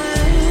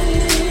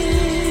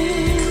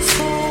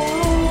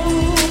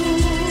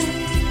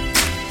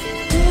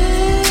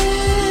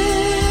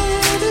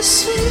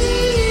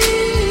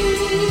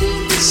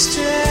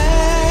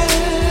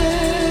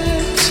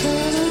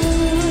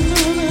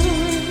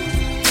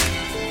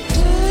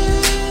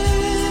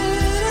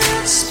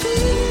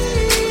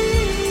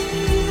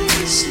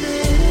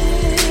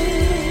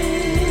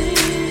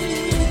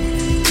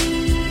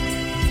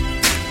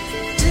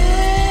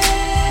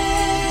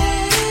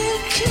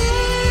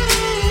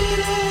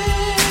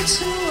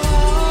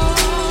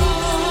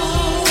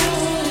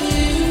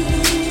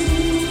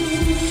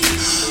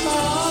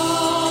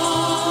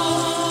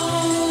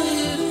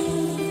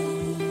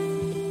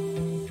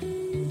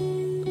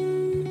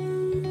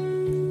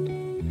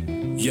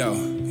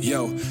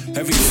 Yo,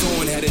 every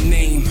thorn had a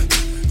name.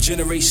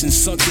 Generation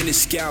sunk in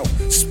his scalp.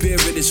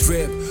 Spirit is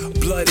ripped,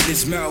 blood in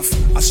his mouth.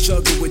 I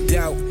struggle with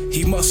doubt.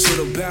 He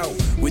muscled about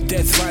with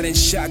death riding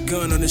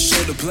shotgun on the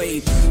shoulder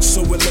blade.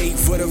 So relate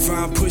for the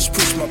rhyme, push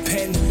my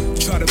pen.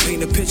 Try to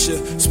paint a picture,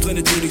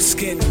 splinter through the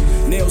skin.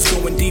 Nails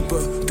going deeper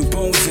through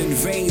bones and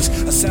veins.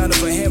 A sound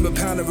of a hammer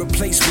pounder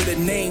replaced with a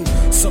name.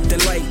 Something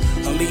like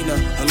Helena,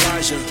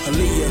 Elijah,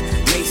 Aaliyah,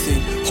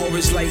 Nathan.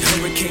 Horrors like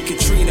Hurricane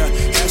Katrina,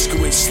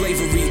 Asteroid,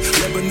 slavery,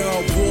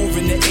 Lebanon war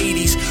in the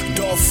 80s.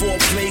 Darfur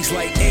plagues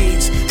like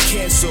AIDS,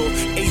 cancer,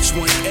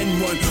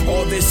 H1N1.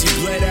 All this he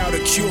bled out a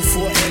cure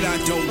for, and I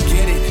don't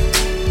get it.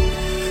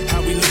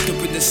 How we looked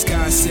up in the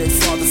sky and said,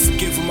 Father,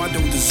 forgive him, I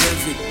don't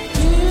deserve it.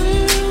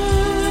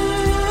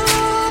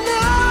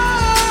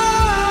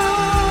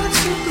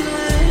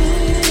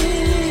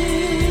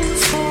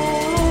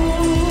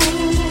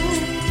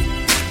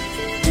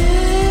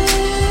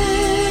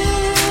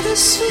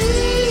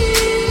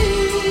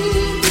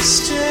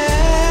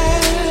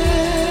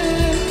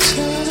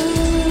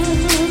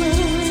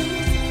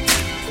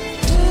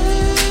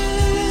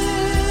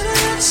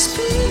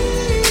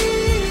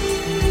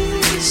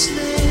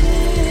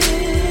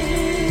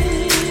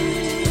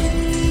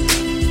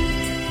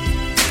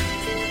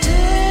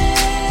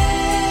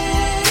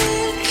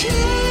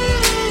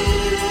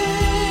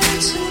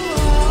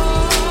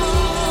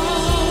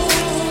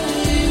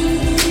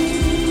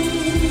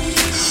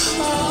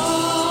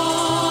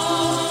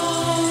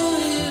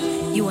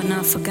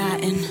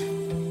 Forgotten.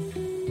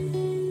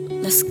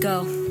 Let's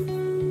go.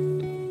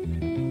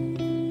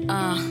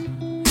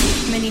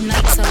 Many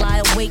nights I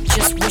lie awake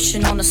just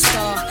wishing on a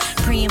star,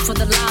 praying for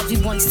the lives we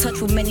once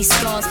touched with many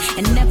scars.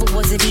 And never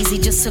was it easy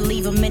just to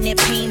leave them in their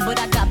pain. But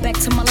I got back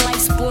to my life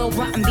spoiled,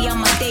 rotten beyond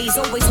my days.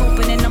 Always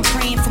hoping and I'm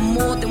praying for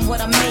more than what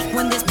I make.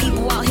 When there's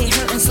people out here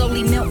hurting,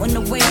 slowly melting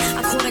away,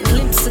 I caught a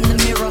glimpse in the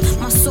mirror.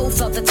 My soul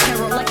felt the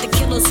terror, like the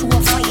killers who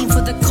are fighting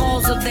for the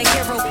cause of their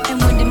hero. And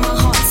when did my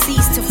heart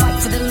cease to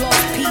fight for the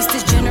lost peace?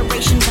 This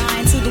generation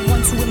dying to the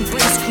ones who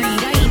embrace greed.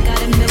 I ain't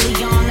got a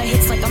million of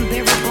hits like I'm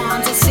Barry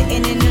Bonds, or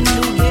sitting in a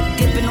new whip,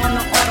 dipping on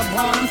the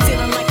Autobahn. I'm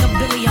feeling like a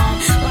billion.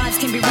 Lives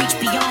can be reached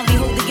beyond. We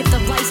hold the gift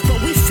of life,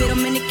 but we fit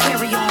them in the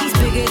carry-on. He's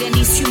bigger than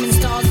these human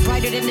stars,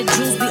 brighter than the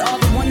jewels. We all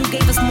the one who gave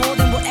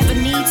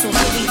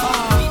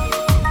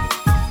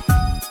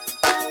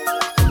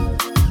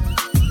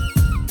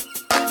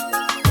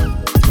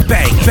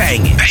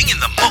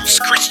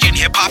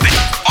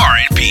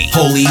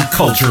Holy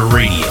Culture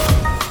Radio.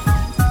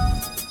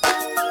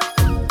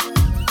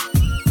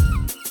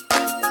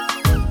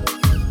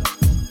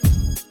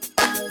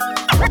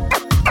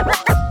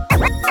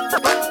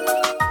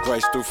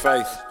 Grace through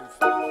faith.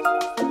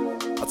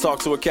 I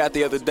talked to a cat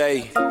the other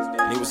day,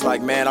 and he was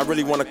like, man, I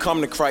really want to come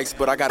to Christ,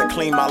 but I got to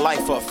clean my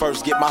life up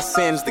first, get my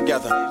sins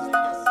together.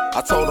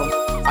 I told him,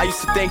 I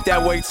used to think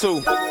that way too.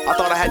 I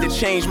thought I had to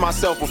change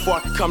myself before I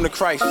could come to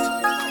Christ,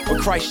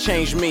 but Christ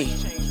changed me.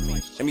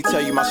 Let me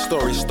tell you my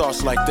story, it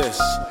starts like this.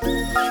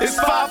 It's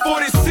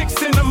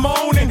 5:46 in the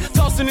morning,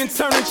 tossing and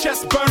turning,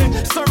 chest burning.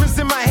 Sermons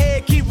in my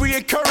head keep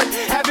reoccurring,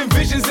 having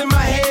visions in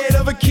my head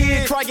of a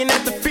kid crying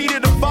at the feet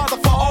of the Father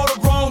for all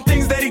the wrong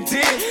things that he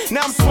did.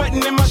 Now I'm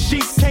sweating in my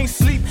sheets, can't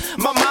sleep.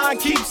 My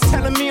mind keeps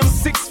telling me I'm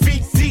 6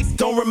 feet deep.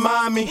 Don't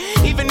remind me,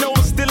 even though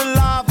I'm still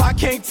alive, I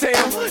can't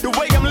tell. The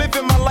way I'm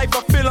living my life,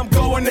 I feel I'm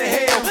going to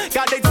hell.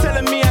 God, they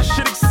telling me I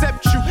should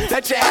accept you,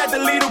 that you had to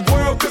leave the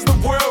world cause the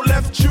world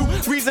left you.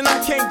 Reason I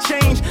can't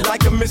change,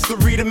 like a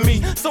mystery to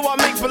me. So I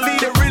make believe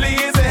there really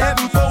is a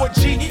heaven for a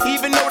G.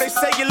 Even though they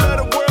say you love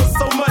the world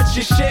so much,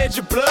 you shed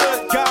your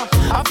blood. God,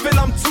 I feel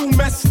I'm too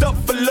messed up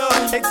for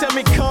love. They tell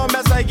me come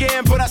as I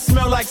am, but I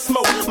smell like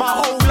smoke. My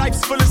whole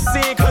life's full of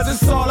sin, cause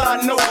it's all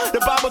I know. The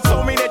Bible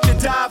told me that you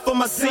died for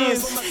my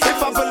sins.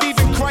 If I believe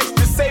in Christ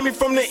to save me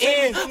from the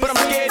end, but I'm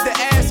scared to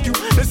ask you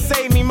to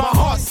save me. My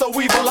heart's so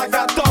evil, I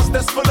got thoughts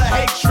that's full of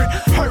hatred,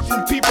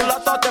 hurting people. I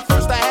thought that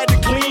first I had to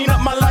clean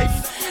up my life.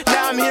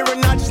 Now I'm here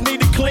and I just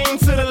need to cling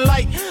to the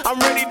light. I'm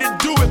ready to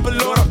do it, but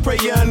Lord, I pray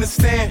you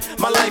understand.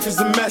 My life is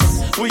a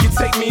mess. Will you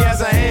take me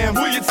as I am?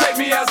 Will you take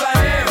me as I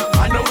am?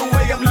 I know the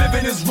way I'm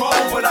living is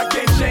wrong, but I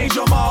can't change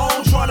on my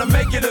own. Trying to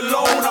make it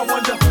alone. I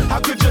wonder, how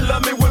could you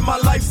love me when my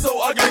life's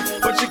so ugly?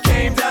 But you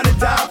came down and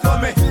died for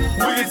me.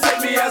 Will you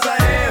take me as I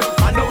am?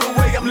 I know the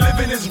way I'm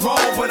living is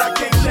wrong, but I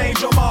can't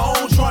change on my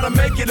own. Trying to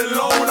make it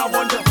alone. I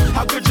wonder,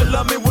 how could you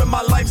love me when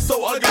my life's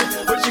so ugly?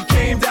 But you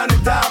came down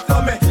and died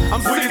for me.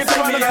 I'm sick of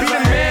trying to be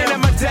the man that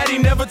my daddy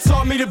never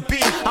taught me to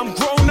be. I'm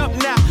grown up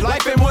now,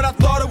 life ain't what I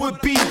thought it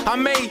would be. I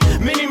made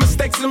many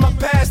mistakes in my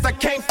past I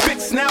can't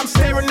fix. Now I'm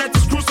staring at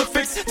this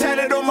crucifix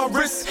tatted on my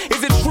wrist.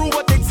 Is it true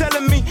what they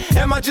telling me?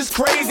 Am I just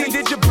crazy?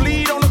 Did you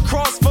bleed on the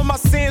cross for my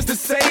sins to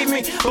save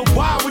me? But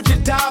why would you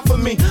die for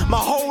me? My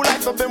whole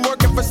life I've been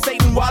working for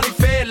Satan while he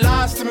fed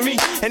lies to me.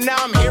 And now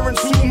I'm hearing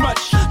too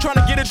much, trying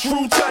to get a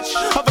true touch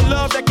of a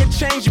love that can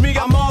change me.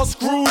 I'm all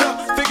screwed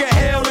up, figure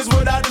hell is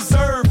what I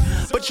deserve.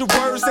 But your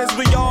word says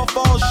we all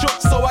fall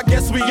short, so I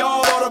guess we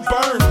all ought to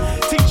burn.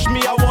 Teach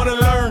me, I wanna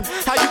learn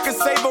how you can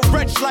save a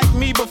wretch like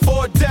me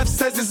before death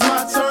says it's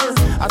my turn.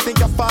 I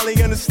think I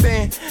finally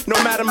understand.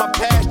 No matter my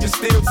past, you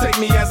still take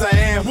me as I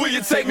am. Will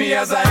you take me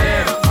as I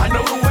am? I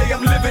know the way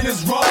I'm living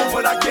is wrong,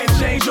 but I can't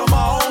change on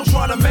my own.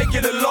 Trying to make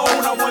it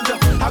alone. I wonder,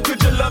 how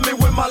could you love me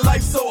when my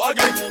life's so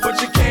ugly?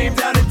 But you came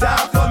down and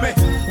died for me.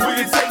 Will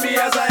you take me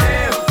as I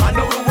am? I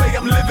know the way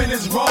I'm living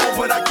is wrong,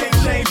 but I can't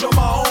change on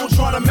my own.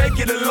 Trying to make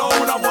it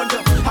alone. I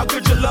wonder, how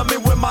could you love me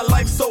when my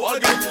life's so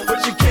ugly?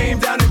 But you came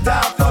down and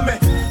died for me.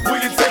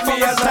 Will you take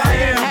me as I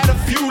am? Had a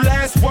few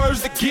last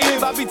words to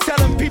give. I be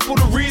telling people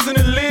the reason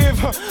to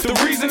live, the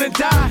reason to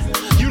die.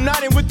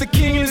 United with the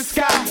King in the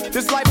sky.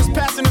 This life is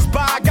passing us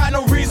by. I got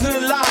no reason to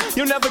lie.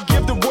 You'll never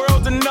give the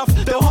world enough.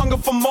 They'll hunger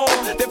for more.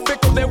 They're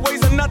fickle. Their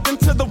ways are nothing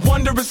to the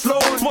wondrous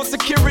Lord. More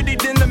security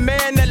than the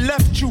man that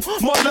left you.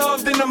 More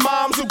love than the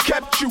moms who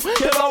kept you.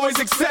 He'll always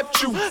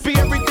accept you. Be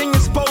everything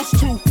you're supposed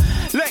to.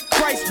 Let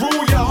Christ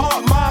rule your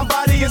heart, mind,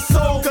 body, and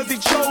soul, cause he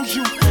chose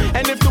you.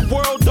 And if the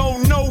world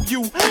don't know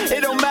you,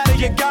 it don't matter,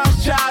 you're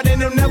God's child and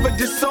he'll never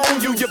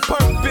disown you. Your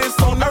purpose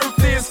on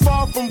earth is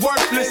far from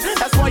worthless.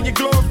 That's why you're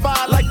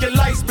glorified like your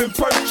life's been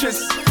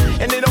purchased.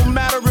 And it don't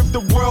matter if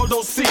the world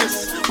don't see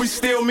us, we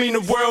still mean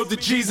the world to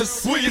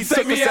Jesus. Will you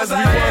take me as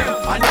I am?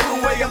 I know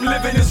the way I'm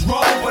living is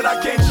wrong, but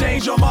I can't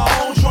change on my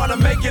own. Trying to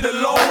make it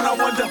alone. I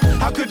wonder,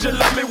 how could you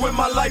love me when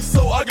my life's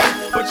so ugly?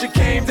 But you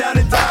came down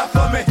and died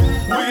for me.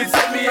 Will you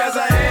take me as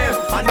I am?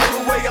 I know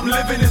the way I'm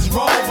living is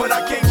wrong, but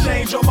I can't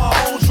change on my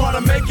own. Trying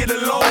to make it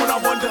alone. I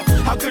wonder,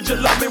 how could you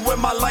love me when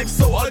my life's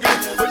so ugly?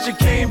 But you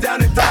came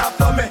down and died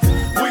for me.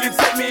 Will you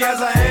take me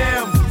as I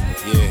am?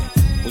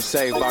 Yeah, we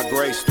saved by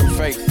grace through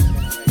faith.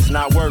 It's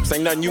not works,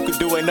 ain't nothing you could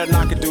do, ain't nothing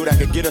I could do that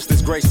could get us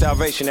this great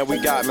salvation that we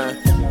got, man.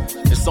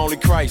 It's only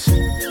Christ.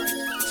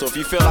 So if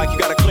you feel like you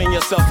gotta clean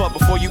yourself up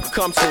before you can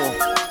come to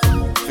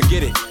him,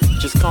 forget it,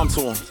 just come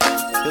to him.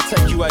 He'll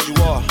take you as you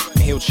are,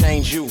 and he'll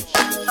change you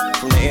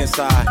from the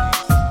inside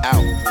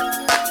out.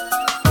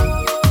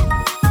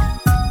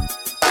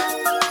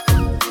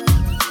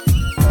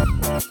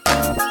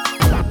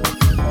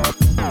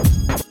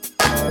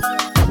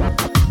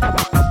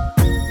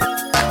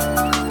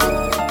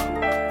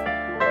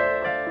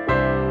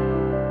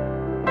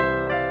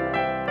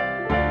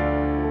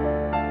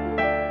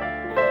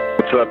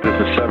 What's up,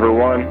 this is Sever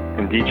One,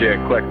 and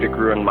DJ Eclectic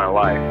ruined my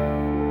life.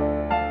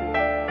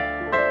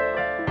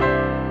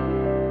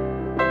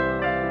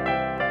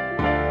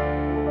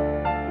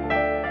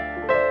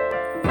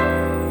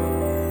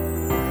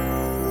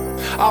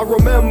 I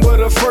remember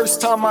the first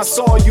time I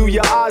saw you,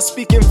 your eyes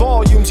speaking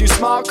volumes. You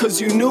smiled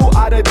cause you knew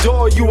I'd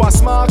adore you. I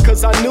smiled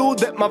cause I knew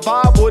that my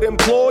vibe would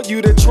implore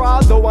you to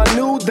try, though I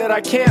knew that I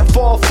can't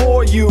fall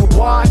for you.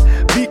 Why?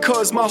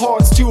 Because my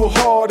heart's too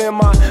hard and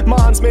my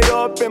mind's made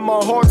up and my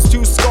heart's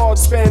too scarred.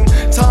 Spend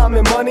time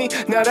and money,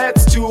 now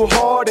that's too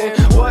hard. And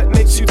what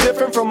makes you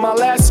different from my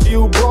last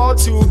few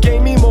broads who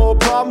gave me more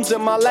problems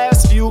than my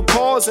last few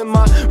calls? And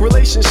my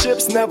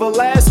relationships never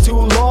last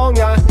too long.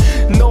 I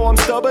know I'm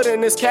stubborn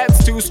and this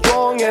cat's too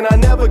strong, and I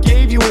never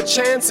gave you a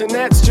chance, and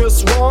that's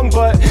just wrong.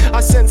 But I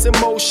sense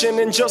emotion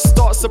and just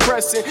start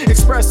suppressing,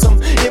 express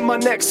them in my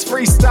next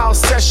freestyle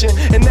session.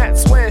 And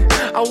that's when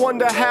I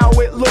wonder how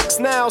it looks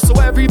now. So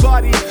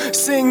everybody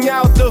sing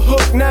out the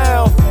hook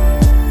now.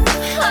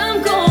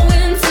 I'm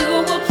going to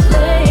a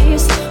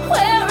place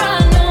where I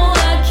know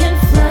I can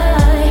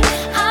fly.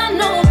 I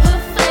know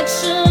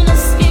perfection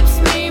escapes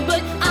me,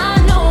 but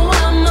I know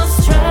I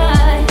must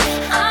try.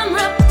 I'm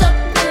wrapped up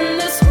in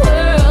this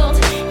world,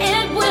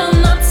 it will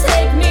not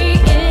take me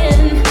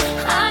in.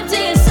 I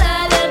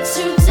decided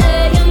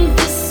today, and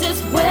this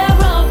is where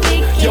I'll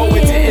begin. Yo,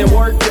 it didn't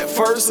work at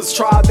first, let's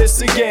try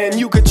this again.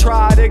 You could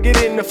try to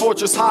get in the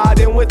fortress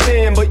hiding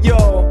within, but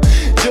yo,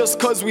 just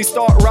cause we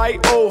start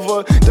right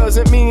over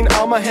doesn't mean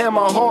I'ma hand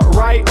my heart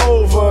right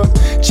over.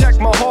 Check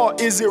my heart,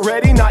 is it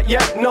ready? Not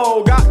yet,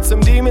 no. Got some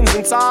demons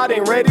inside,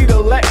 ain't ready to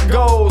let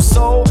go.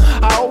 So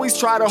I always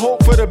try to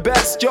hope for the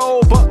best,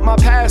 yo, but my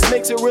past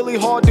makes it really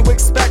hard to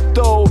expect,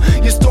 though.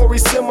 Your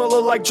story's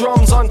similar like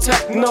drums on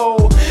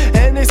techno,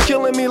 and it's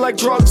killing me like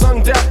drugs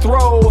on death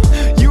row.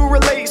 You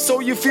relate,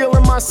 so you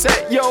feeling my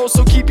set, yo,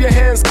 so keep your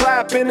hands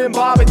clapping and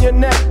bobbing your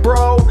neck,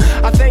 bro.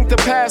 I thank the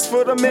past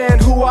for the man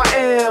who I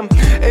am,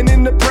 and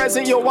in the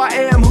present, yo, I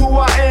am who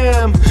I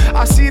am.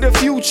 I see the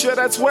future,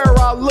 that's where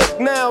I look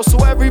now. So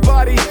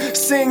everybody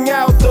sing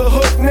out the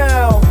hook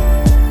now.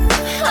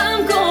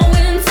 I'm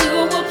going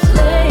to a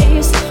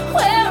place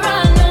where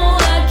I know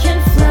I can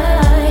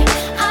fly.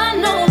 I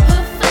know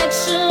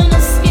perfection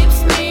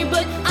escapes me,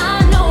 but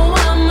I know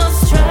I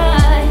must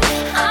try.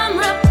 I'm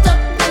wrapped up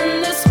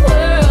in this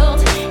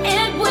world,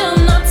 it will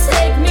not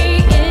take me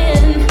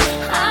in.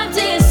 I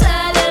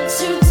decided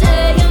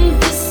today,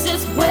 and this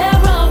is where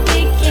I'll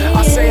begin.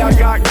 I say I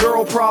got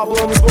girl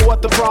problems, but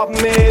what the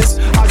problem is,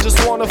 I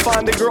just wanna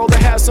find a girl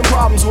that has some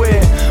problems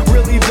with.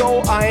 Really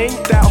though, I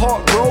ain't that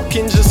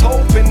heartbroken, just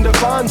hoping to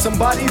find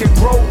somebody to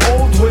grow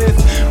old with.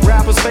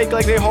 Rappers fake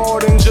like they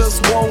hard and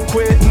just won't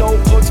quit.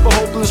 Notebooks for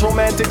hopeless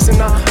romantics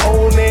and I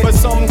own it. But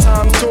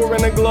sometimes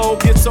touring the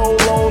globe gets so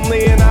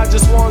lonely, and I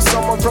just want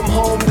someone from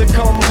home to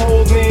come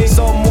hold me.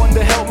 Someone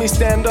to help me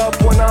stand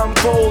up when I'm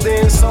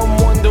folding,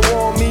 someone to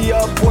warm me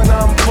up when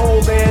I'm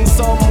cold, and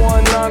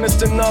someone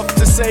honest enough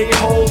to say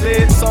hold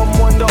it,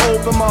 someone to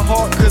open my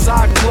heart cause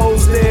I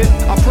closed it.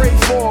 I pray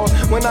for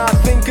when I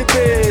think of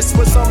this,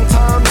 but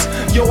sometimes,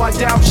 yo, I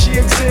doubt she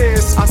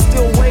exists. I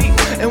still wait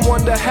and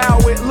wonder how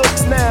it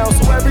looks now.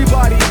 So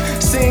everybody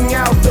sing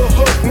out the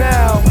hook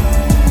now.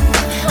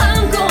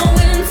 I'm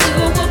going to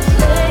a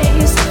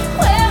place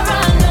where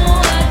I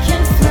know I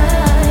can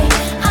fly.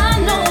 I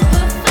know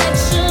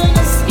perfection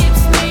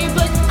escapes me,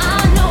 but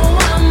I know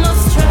I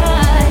must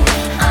try.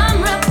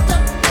 I'm wrapped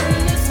up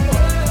in this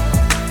world.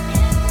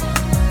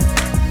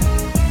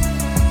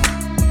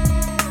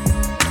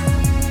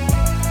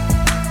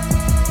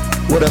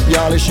 What up,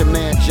 y'all? It's your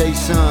man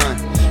Jason,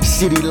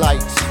 City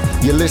Lights.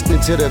 You're listening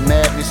to the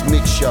Madness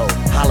Mix Show.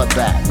 Holla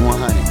back,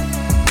 100.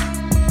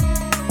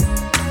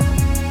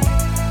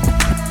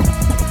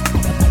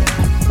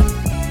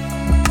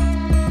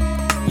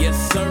 Yes,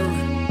 sir.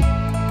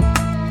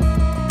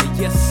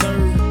 Yes, sir.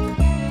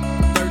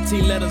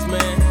 13 letters,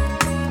 man.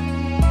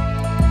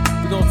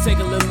 We're gonna take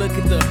a little look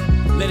at the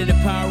letter to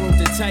Power Road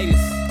to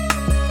Titus.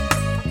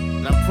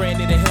 And I'm praying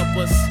it'll help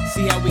us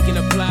see how we can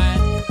apply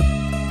it.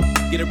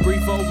 Get a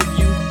brief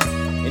overview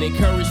and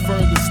encourage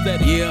further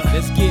study. Yeah,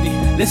 let's get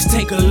it. Let's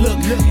take a look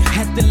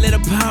at the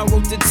letter Power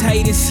Road to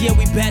Titus. Yeah,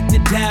 we about to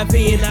dive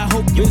in. I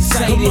hope you're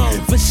excited.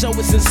 For sure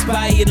it's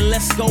inspired, and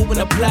let's go and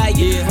apply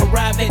it.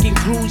 Arrive at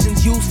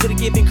conclusions used for the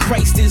giving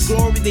Christ his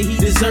glory that he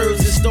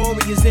deserves. His story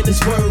is in his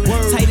word.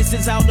 Titus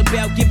is all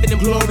about giving him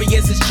glory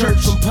as his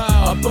church. From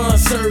Paul, a bond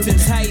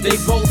servant, Titus, they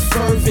both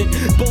fervent,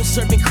 both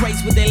serving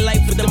Christ with their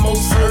life with the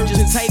most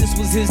urgent. Titus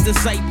was his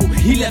disciple.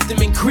 He left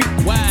him in Crete.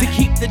 Why? To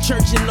keep the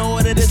church in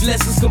order. This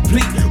lesson's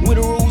complete with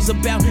a rules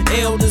about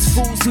elders,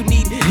 fools who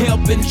need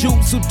help, and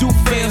Jews who do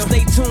fail.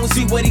 Stay tuned,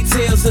 see what he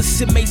tells us.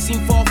 It may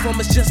seem far from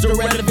us, just a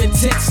relevant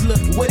text.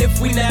 Look, what if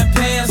we not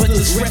pastors? But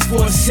just rest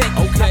for a sec.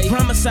 Okay. I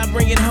promise I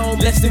bring it home.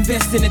 Let's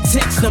invest in the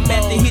text. I'm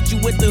at to hit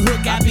you with the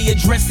hook. I'll be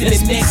addressing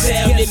it next.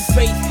 Sound in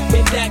faith,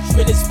 and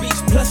doctrine and speech.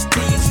 Plus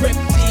these rep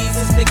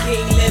Jesus the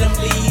King. Let him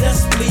lead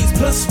us, please.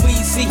 Plus we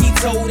see he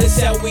told us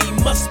how we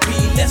must be.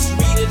 Let's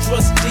read and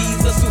trust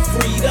Jesus who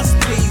freed us,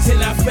 please. In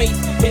our faith,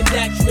 and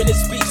doctrine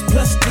and speech.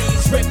 Plus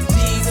these rep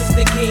Jesus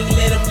the King,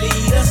 let him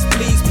lead us,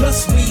 please.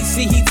 Plus we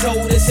see he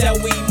told us how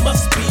we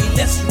must be.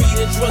 Let's read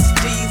and trust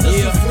Jesus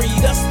who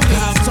freed us, please.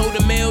 Paul told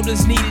them elders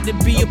us needed to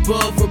be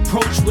above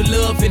reproach with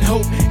love and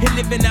hope and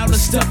living out the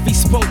stuff he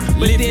spoke.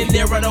 But then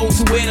there are those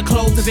who wear the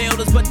clothes of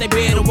elders, but they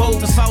bear the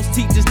woes. The false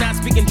teachers not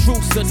speaking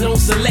truth, so don't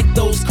select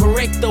those,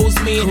 correct those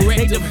men.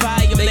 They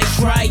defy him, they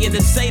trying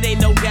to say they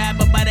know God,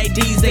 but by their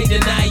deeds they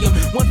deny him.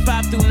 1,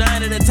 5 through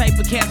 9 are the type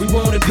of cats we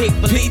wanna pick.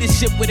 But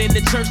leadership within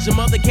the church, some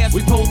other cats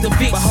we supposed to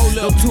fix. But hold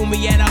up to me,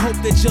 yet I hope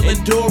that you'll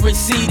endure and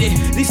see that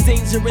these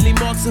things are really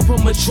marks of a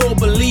mature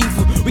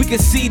believer. We can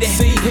see that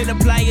and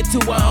apply it to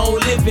our own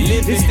living.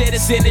 Instead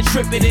of sitting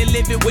tripping and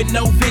living with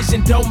no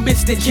vision, don't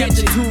miss that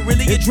chapter 2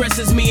 really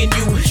addresses me and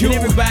you. And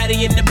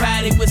everybody in the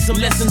body with some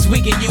lessons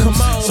we can use.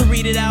 Come on. So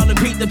read it out and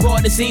beat the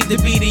bar that seems to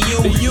be to you.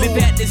 Live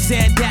at the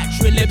sound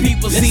doctrine, let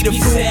people see the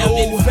fruit.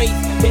 In faith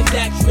and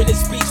doctrine and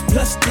speech,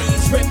 plus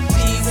these rep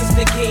Jesus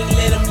the King,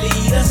 let him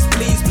lead us,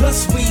 please.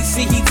 Plus we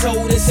see he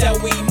told us how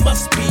we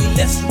must be.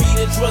 Let's read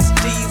and trust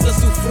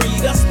Jesus who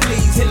freed us,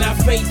 please. In our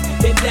faith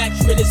and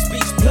doctrine and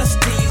speech, plus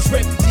these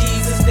rep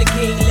Jesus the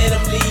King, let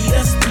him lead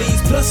us,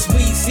 please. Plus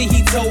we see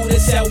he told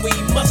us how we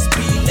must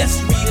be.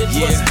 Let's read and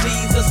trust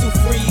Jesus who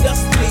freed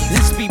us, please.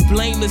 Let's be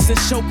blameless and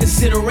show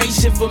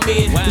consideration for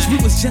men. Cause we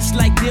was just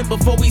like them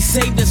before we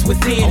saved us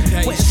within.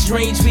 What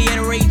strange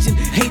reiteration,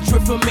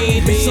 hatred for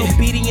men.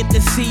 Disobedient,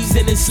 deceived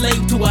and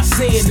enslaved to our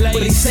sin.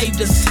 But he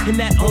saved us, and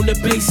that on the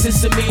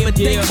basis of men. But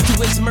thanks to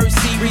his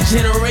mercy,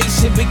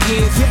 regeneration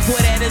begins. For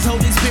that his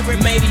Holy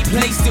Spirit made, he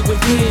placed it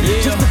within.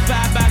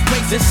 Justified by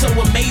grace, it's so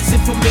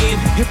amazing for men.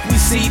 If we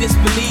see this,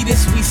 believe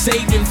this, we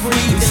saved and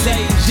free. And let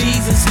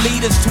Jesus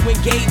lead us to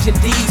engage in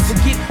deeds.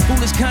 Forget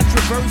foolish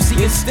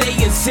controversy and stay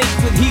in sync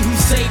with he who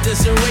saved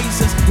us and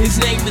raised us. His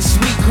name is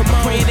sweet. Come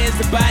on. Praying as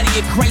the body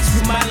of Christ,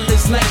 we model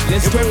his life.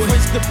 Let's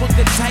reference the book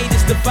of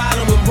Titus to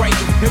follow him right.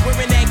 And we're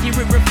an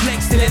accurate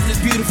reflection as this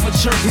beautiful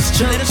church.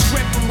 Let us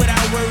rep him with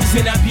our words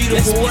and our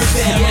beautiful words.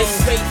 Yes,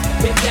 faith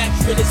and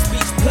doctrine and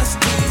speech, plus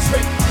these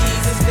rep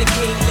Jesus the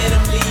King, let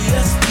him lead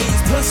us,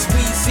 please. Plus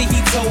we see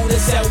he told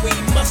us how we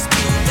must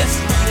be. Let's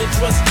read and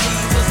trust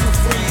Jesus who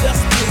freed us,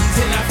 please.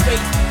 In our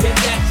faith and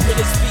doctrine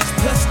and speech,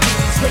 plus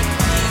these rep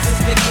Jesus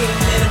the King,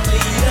 let him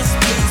lead us,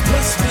 please.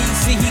 Plus we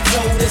see he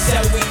told us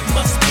how we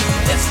must be.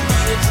 Let's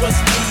read and trust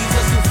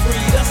Jesus who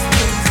freed us,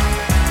 please.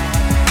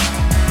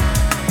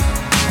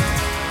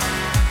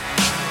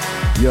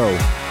 Yo,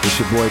 it's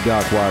your boy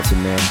Doc Watson,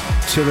 man.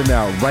 Chilling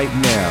out right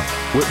now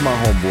with my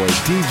homeboy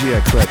DJ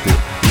Eclectic.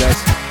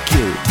 Let's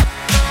get it.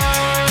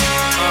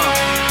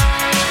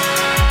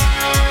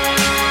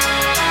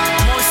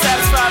 I'm only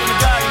satisfied in the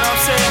God, you know what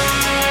I'm saying?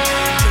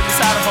 Couldn't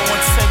decide if I want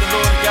to say the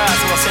Lord of God,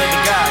 so I said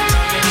the God, you know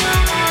what I mean?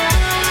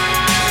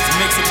 It's a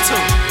mix of the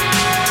two.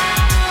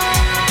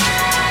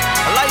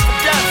 A life of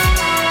death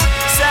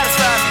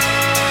satisfies me.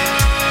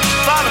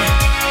 Follow me.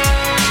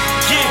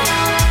 Yeah.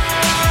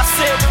 I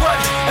said, what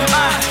am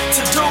I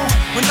to do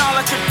when all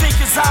I can think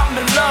is I'm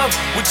in love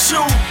with you?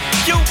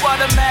 You are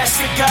the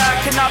master God,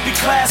 cannot be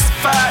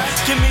classified.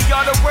 Give me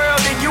all the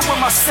world and you am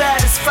I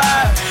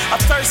satisfied.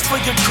 I thirst for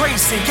your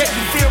grace and yet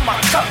you fill my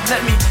cup. Let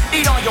me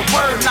eat on your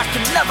word and I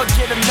can never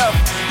get enough.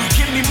 You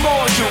give me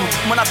more of you.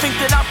 When I think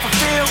that I'm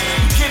fulfilled,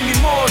 you give me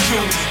more of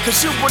you.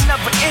 Cause you will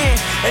never end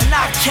and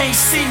I can't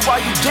see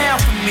why you down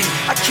for me.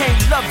 I can't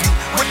love you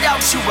without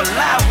you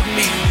alive with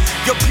me.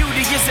 Your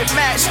beauty isn't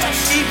matched.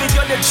 Even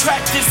your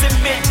detractors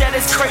admit that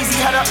it's crazy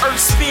how the earth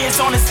spins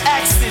on its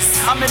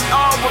axis. I'm in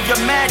awe of your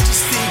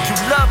majesty. You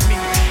love me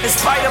in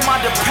spite of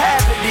my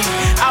depravity.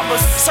 I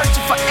was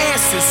searching for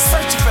answers,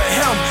 searching for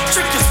him.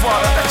 Drink his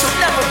water, that you'll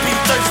never be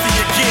thirsty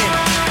again.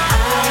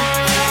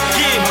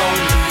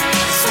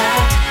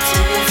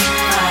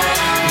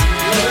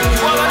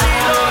 All I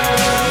need, Lord.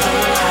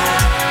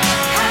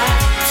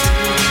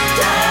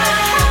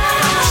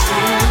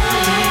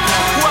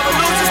 Whoever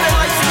loses their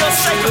life for your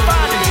sake of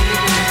finding me.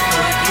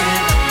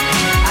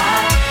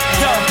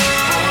 Yo.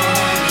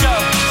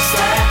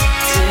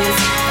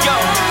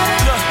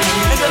 Look,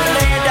 in the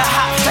land of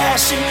hot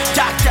fashion,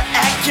 Dr.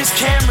 Atkins,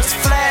 cameras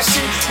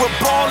flashing, we're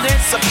ballin',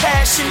 some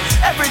passion.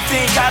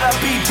 Everything gotta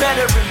be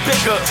better and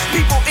bigger.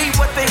 People eat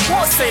what they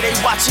want, say they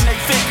watching they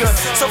figure.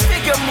 So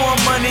figure more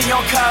money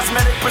on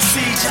cosmetic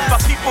procedures by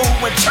people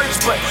who in church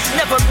but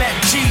never met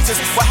Jesus.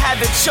 Well, have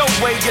it your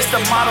way is the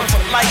model for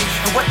life,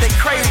 and what they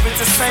crave is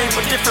the same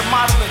but different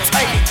model and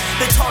type.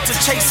 They taught to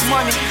chase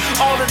money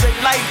all of their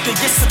life, to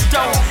get some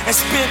dough and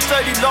spend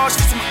 30 large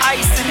for some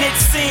ice. And it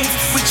seems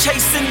we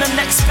chasing the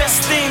next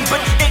best thing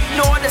but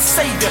ignore the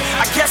Savior.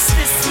 I guess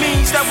this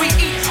means that we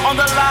eat on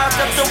the lives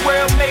that the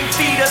world may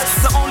feed us.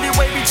 The only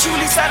way we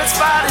truly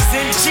satisfied is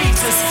in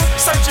Jesus.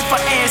 Searching for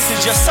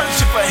answers, you're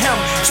searching for him.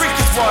 Drink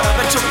his water,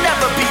 but you'll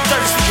never be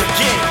thirsty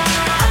again.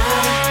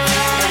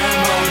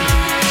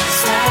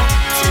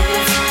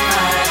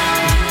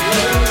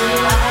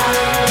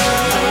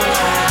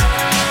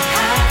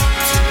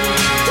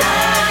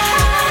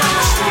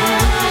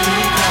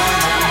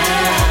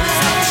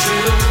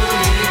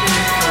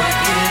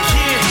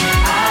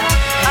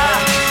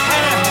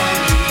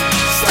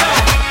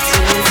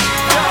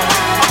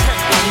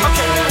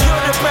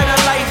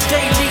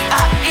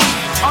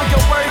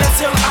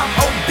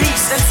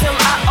 Until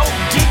I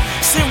OD.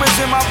 Sin was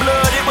in my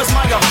blood, it was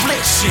my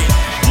conviction.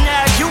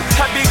 Now you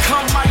have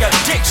become my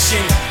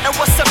addiction. And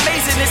what's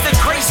amazing is the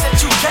grace that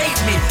you gave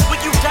me.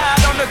 When you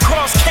died on the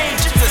cross, came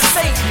just to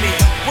save me.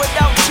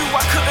 Without you,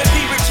 I couldn't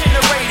be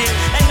regenerated.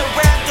 And the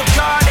wrath of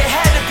God, it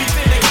had to be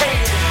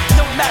vindicated.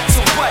 No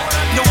matter what,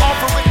 no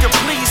offering to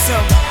please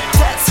him.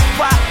 That's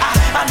why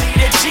I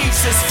needed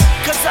Jesus.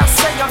 Cause I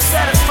say I'm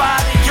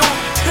satisfied in you.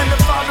 And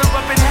the Father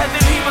up in heaven,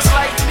 he was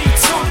like me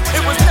too.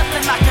 It was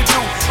nothing I could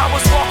do. I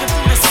was walking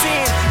through the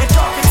sin and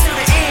talking to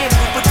the end.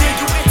 But then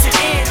you entered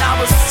in. I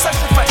was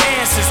searching for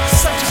answers,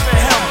 searching for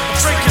him.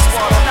 Drink his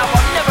water, now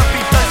I'll never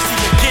be thirsty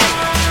again.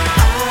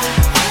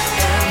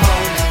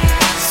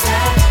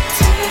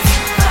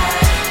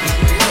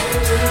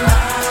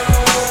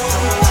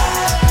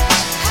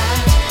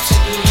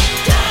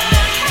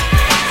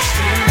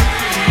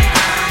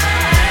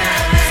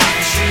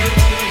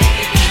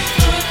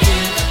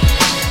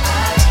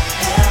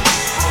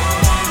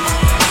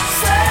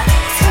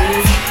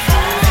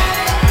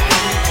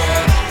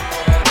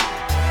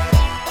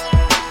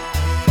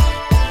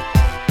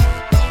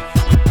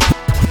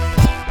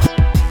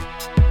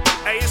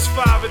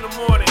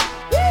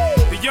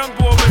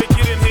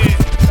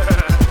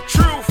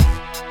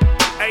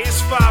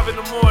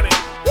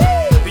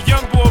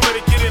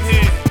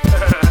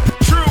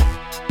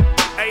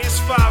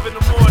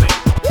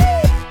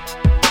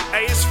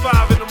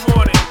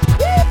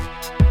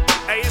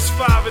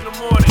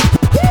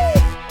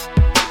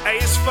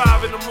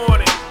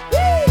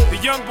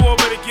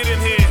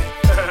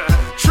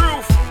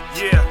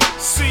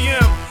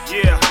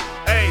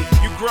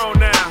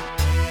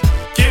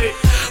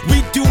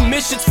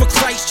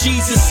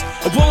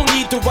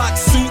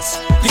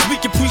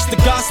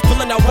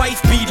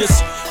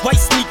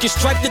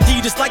 Striped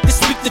Adidas like to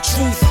speak the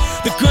truth.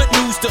 The good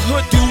news, the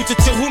hood dudes, and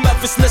to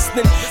whomever's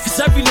listening. Cause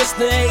every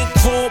listener ain't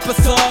grown up a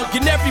thug,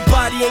 and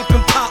everybody ain't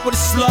been popped with a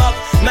slug.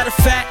 Matter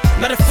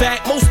of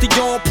fact, most of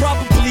y'all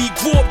probably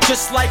grew up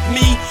just like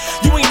me.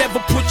 You ain't never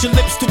put your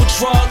lips to a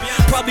drug.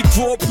 Probably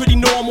grew up pretty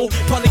normal,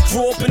 probably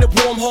grew up in a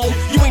warm home.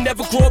 You ain't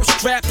never grew up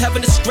strapped,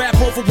 having to scrap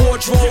over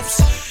wardrobes.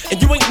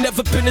 And you ain't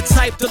never been the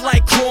type to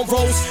like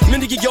cornrows.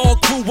 Many of y'all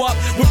grew up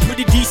with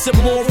pretty decent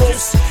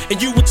morals.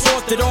 And you were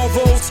taught that all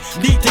roads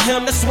lead to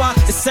him. That's why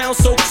it sounds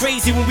so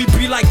crazy when we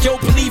be like, yo,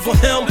 believe on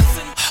him.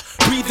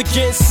 Breathe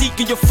again, seek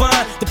and you'll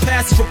find the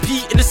past is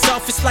repeat in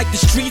itself. It's like the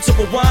streets of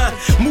a wine.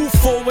 Move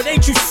forward,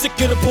 ain't you sick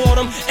of the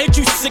boredom? Ain't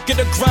you sick of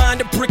the grind,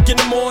 the brick and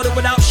the mortar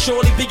without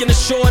surely being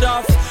assured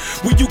of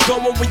where you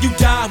going when you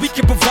die? We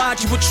can provide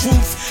you with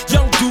truth.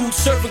 Young dudes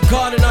serving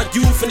God in our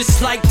youth, and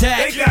it's like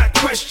that. They got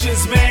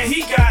questions, man,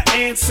 he got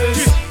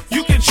answers.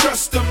 You can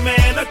trust them,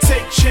 man, I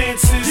take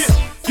chances.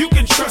 You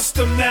can trust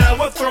them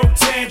now, I throw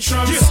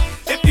tantrums.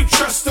 If you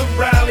trust them,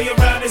 rally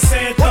around this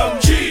anthem.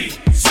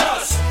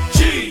 Jesus,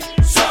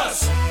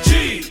 Jesus,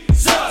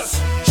 Jesus,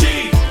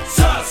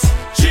 Jesus,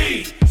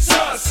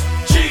 Jesus,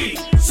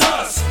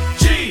 Jesus,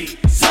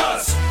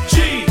 Jesus,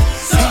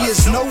 Jesus. He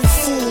is no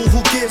fool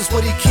who gives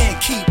what he can't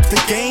keep.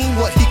 The game,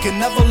 what he can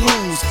never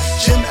lose.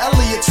 Jim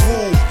Elliott's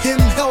rule, him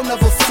hell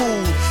never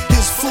fooled.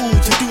 His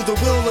food to do the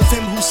will of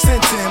him who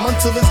sent him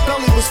until his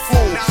belly was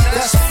full.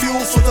 That's fuel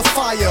for the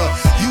fire,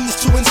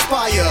 used to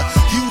inspire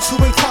you to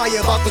inquire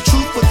about the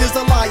truth, but there's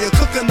a liar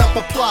cooking up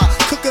a plot,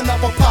 cooking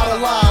up a pot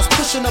of lies,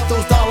 pushing up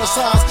those dollar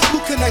signs. Who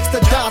connects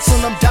the dots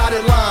on them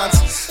dotted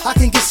lines? I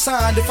can get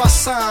signed if I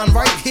sign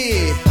right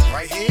here.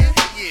 Right here?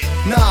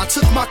 Nah, I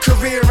took my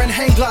career and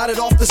hang glided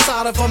off the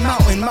side of a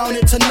mountain,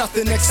 mounted to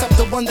nothing except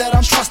the one that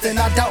I'm trusting.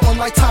 I doubt one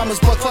like Thomas,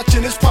 but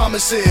clutching his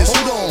promises.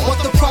 Hold on, what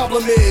the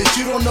problem is?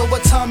 You don't know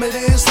what time it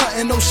is.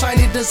 Hunting no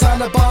shiny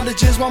designer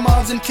bondages while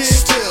moms and kids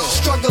still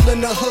struggle in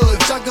the hood,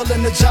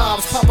 juggling the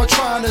jobs. Papa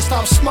trying to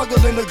stop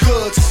smuggling the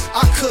goods.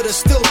 I could've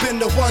still been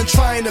the one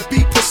trying to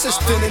be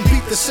persistent and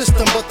beat the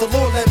system, but the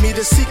Lord led me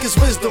to seek his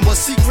wisdom. Was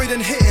secret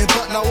and hidden,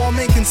 but now all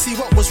men can see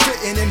what was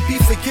written and be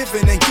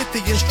forgiven and get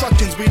the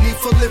instructions we need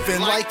for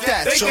living like that.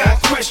 They got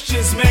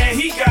questions, man,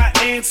 he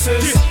got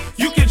answers.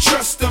 You can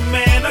trust them,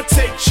 man, I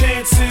take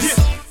chances.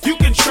 You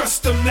can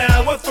trust them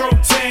now, I throw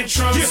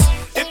tantrums.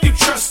 If you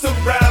trust them,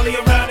 rally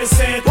around this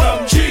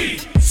anthem.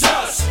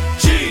 Jesus,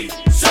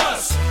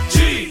 Jesus,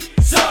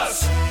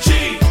 Jesus,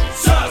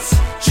 Jesus,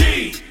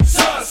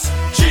 Jesus,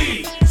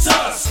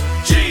 Jesus,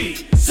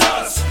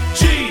 Jesus,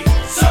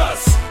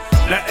 Jesus.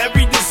 Now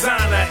every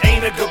designer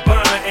ain't a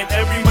Gabbana, and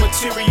every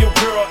material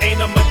girl ain't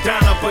a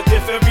Madonna. But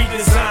if every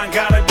design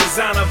got a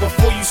designer,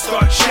 before you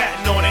start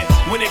chatting on it,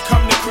 when it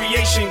come to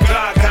creation,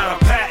 God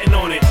got a patent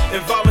on it.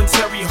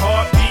 Involuntary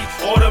heartbeat,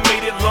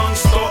 automated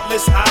lungs,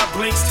 thoughtless eye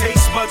blinks,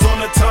 taste buds on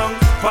the tongue,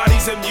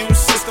 body's immune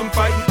system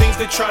fighting things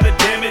that try to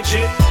damage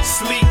it.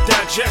 Sleep,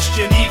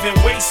 digestion, even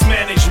waste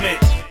management.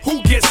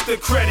 Who gets the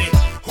credit?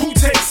 Who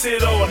takes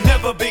it all?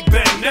 Never Big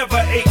Bang, never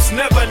apes,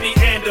 never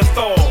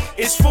Neanderthal.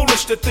 It's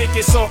foolish to think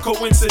it's all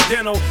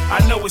coincidental.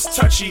 I know it's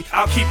touchy,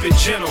 I'll keep it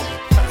gentle.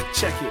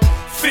 Check it.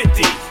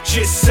 50,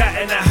 just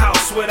sat in the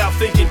house without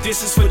thinking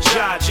this is for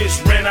Ja,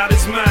 just ran out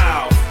his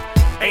mouth.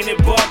 Ain't it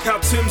bug how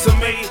Timbs are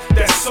made?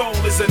 That soul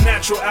is a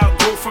natural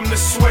outgrowth from the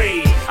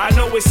suede. I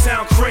know it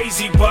sound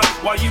crazy, but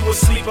while you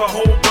asleep, a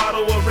whole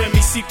bottle of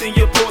Remy seeped in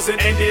your pores and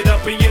ended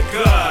up in your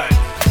gut.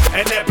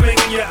 And that bling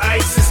in your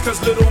ice is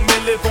cause little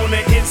men live on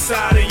the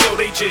inside, and yo,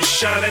 they just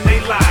shining they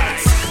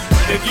lights.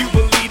 If you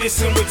believe this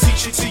and would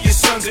teach it to your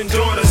sons and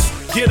daughters,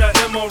 get a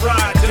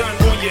MRI done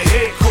on your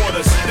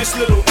headquarters. This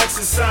little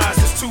exercise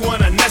is to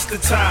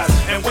unanesthetize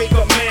and wake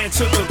up man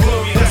to the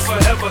glory that's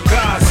forever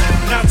God's.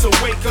 Not to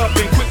wake up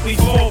and quickly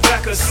fall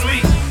back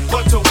asleep,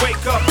 but to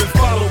wake up and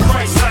follow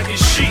Christ like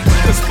his sheep.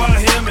 Cause by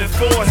him and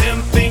for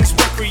him things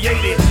were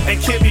created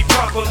and can't be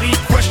properly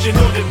questioned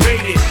or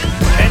debated.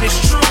 And it's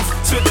truth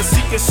to the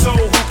seeker soul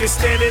who can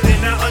stand it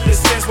and now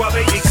understands why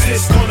they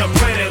exist on a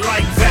planet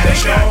like that. They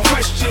got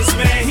questions,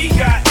 man, he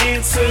got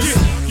answers.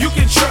 You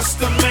can trust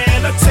them,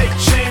 man, I take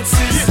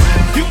chances.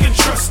 You can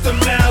trust them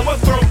now, I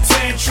throw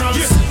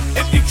tantrums.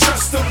 If you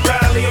trust them,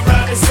 rally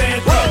around his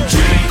anthem.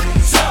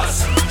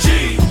 Jesus,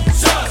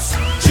 Jesus,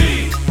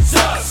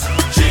 Jesus,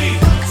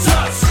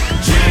 Jesus,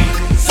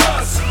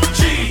 Jesus,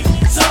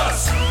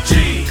 Jesus,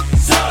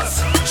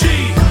 Jesus,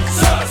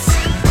 Jesus.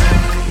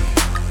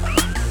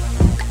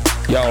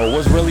 Yo,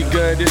 what's really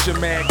good? This your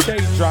man K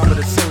Drama,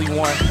 the silly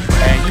one,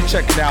 and you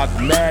checking out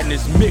the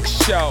Madness Mix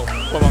Show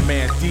with my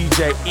man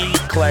DJ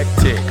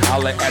Eclectic.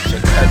 Holla at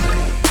your cousin.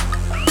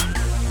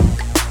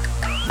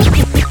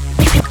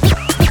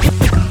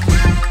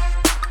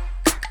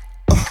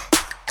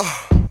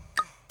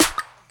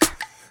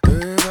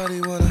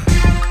 Everybody wanna,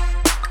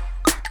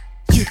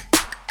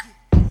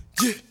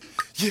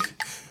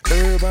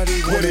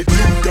 Everybody what it do,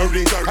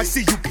 dirty? I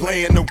see you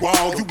playing the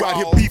wall. You out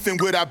here beefing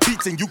with our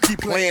beats and you keep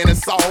playing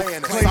us off.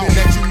 Claiming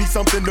that you need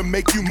something to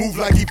make you move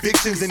like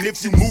evictions. And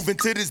if you move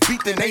into this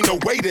beat, then ain't no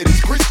way that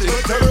it's Christian.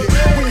 Dirty.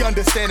 We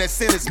understand that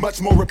sin is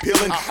much more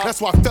appealing. That's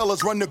why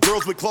fellas run the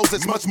girls with clothes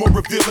that's much more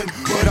revealing.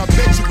 But I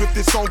bet you if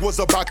this song was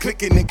about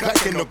clicking and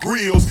clacking the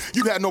grills,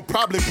 you had no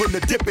problem putting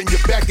a dip in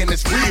your back and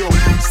it's real.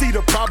 See,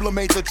 the problem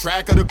ain't the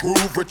track or the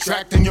groove,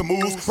 retracting your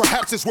moves.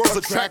 Perhaps this world's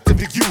attractive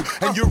to you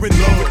and you're in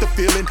love with the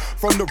feeling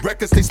from the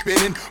records they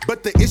spinning.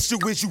 But the issue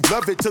is you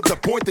love it to the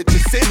point that you're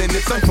sinning.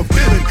 It's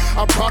unfulfilling.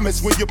 I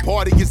promise when your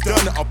party is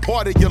done, a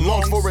part of you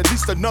longs for at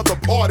least another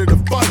part of the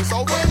fun.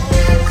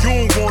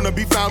 You don't wanna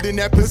be found in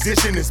that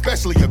position,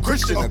 especially a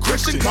Christian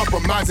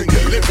compromising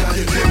your living.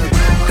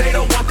 They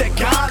don't want that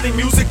godly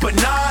music, but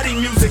naughty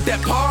music,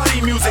 that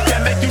party music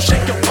that make you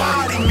shake your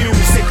body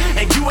music.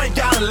 And you ain't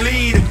gotta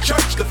lead a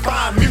church to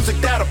find music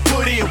that'll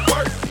put in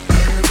work.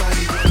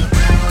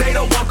 They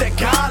don't want that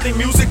godly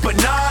music, but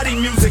naughty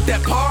music,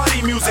 that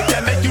party music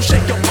that make you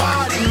shake your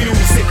body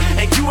music.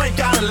 And you ain't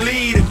gotta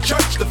lead a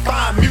church to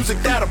find music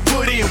that'll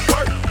put in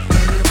work.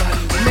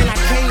 Man, I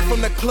came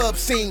from the club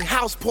scene,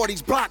 house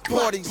parties, block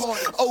parties.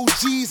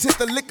 OGs hit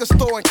the liquor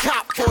store and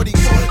cop 40s.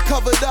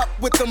 Covered up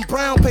with them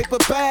brown paper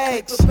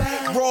bags.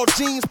 Raw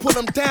jeans, pull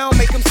them down,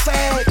 make them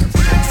sag.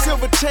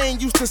 Silver chain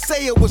used to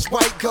say it was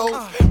white gold.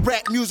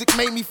 Rap music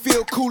made me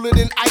feel cooler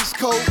than ice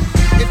cold.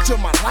 Until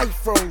my life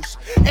froze.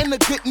 And the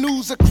good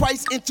news of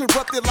Christ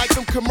interrupted like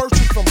them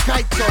commercials from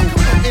Geico.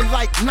 And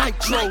like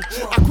Nitro,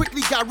 I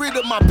quickly got rid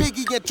of my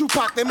Biggie and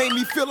Tupac that made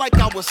me feel like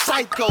I was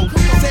psycho.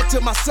 Said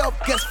to myself,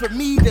 guess for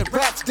me that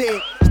rap's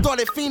dead.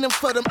 Started fiending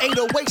for them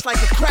 808s like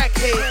a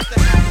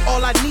crackhead.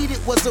 All I needed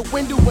was a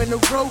window and a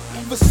rope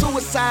for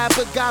suicide,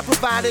 but God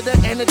provided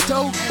an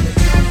antidote.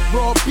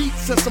 Raw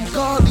beats and some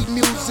godly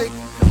music.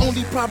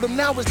 Only problem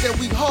now is that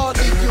we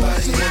hardly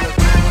use it.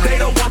 They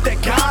don't want that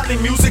godly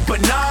music,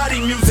 but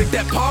naughty music,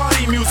 that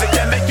party music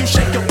that make you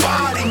shake your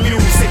body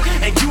music.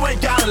 And you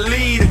ain't gotta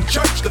lead a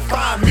church to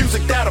find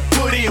music that'll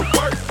put in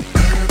work.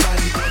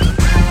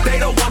 They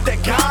don't want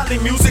that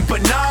godly music, but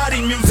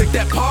naughty music,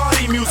 that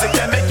party music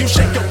that make you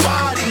shake your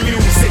body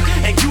music.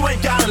 And you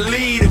ain't gotta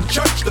lead a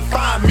church to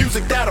find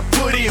music that'll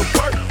put in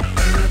work.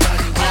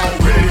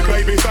 Already,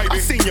 baby, I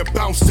seen you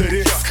bounce to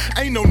this.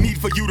 Ain't no need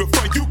for you to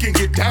front, you can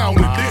get down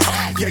with this.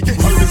 Yeah, you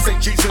heard us say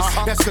Jesus,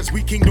 that's cause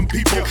we kingdom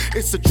people.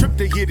 It's a trip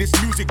to hear this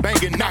music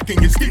banging,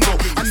 knocking your steeple.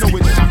 I know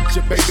it shocks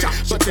you, baby,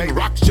 but then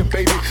rocks you,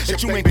 baby.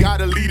 That you ain't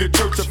gotta lead a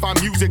church to find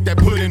music that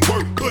put in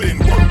work.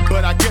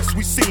 But I guess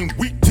we seem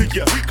weak to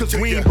you, cause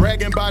we ain't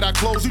bragging about our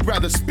clothes, we'd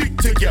rather speak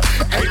to you.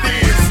 Hey,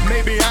 this,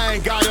 maybe I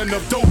ain't got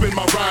enough dope in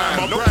my rhyme.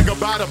 I'll brag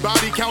about a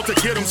body count to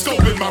get them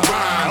scope in my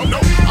rhyme. No,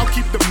 I'll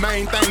keep the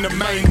main thing,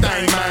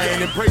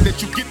 man, and pray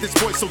that you get this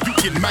voice so you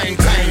can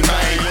maintain, man.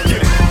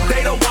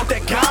 They don't want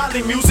that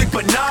godly music,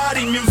 but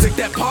naughty music,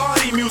 that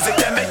party music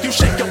that make you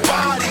shake your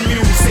body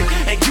music.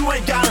 And you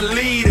ain't gotta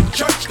lead a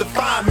church to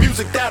find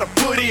music that'll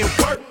put in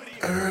work.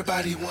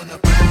 Everybody wanna.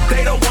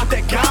 They don't want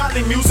that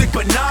godly music,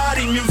 but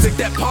naughty music,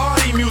 that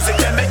party music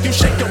that make you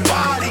shake your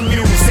body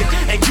music.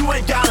 And you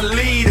ain't gotta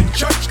lead a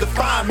church to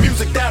find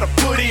music that'll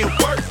put in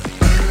work.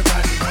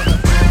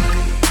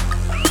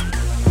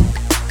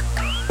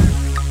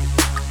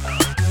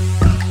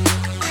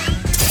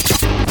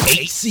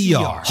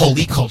 HCR,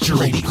 Holy Culture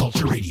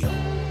Radio.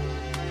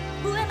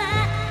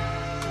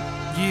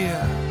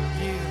 Yeah.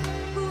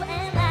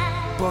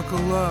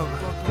 Buckle up.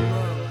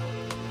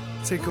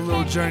 Take a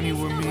little journey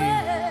with me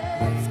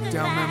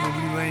down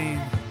memory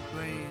lane.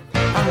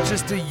 I'm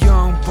just a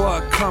young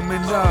buck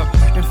coming up,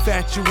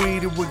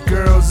 infatuated with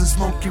girls and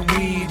smoking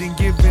weed and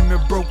giving a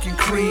broken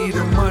creed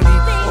of money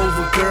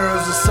over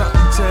girls or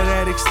something to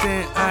that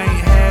extent. I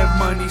ain't have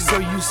money, so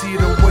you see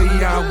the way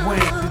I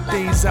went, the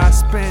days I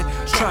spent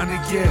trying to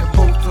get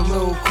both a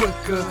little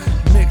quicker,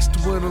 mixed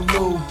with a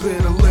little bit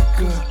of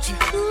liquor.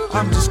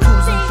 I'm just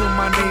cruising through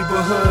my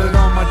neighborhood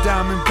on my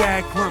diamond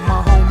back, rent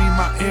my homie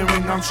my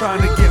earring, I'm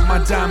trying to get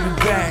my diamond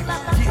back.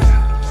 Yeah.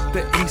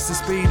 The ace of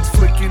spades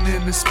flicking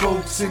in the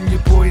spokes, and your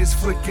boy is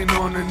flicking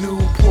on a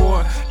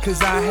Newport.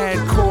 Cause I had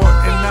court,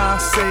 and I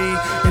say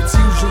it's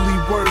usually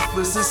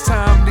worthless. This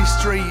time they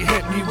straight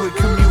hit me with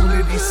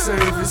community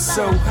service.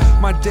 So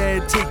my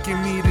dad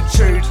taking me to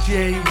church,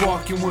 yeah, he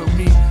walking with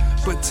me.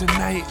 But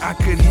tonight I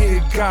could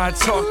hear God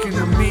talking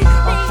to me.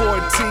 I'm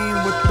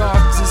 14 with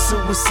thoughts of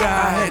suicide.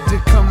 I had to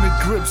come to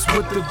grips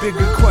with the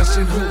bigger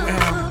question, who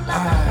am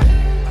I?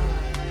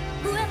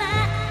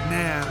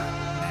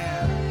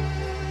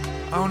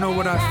 I don't know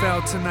what I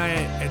felt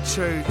tonight at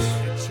church.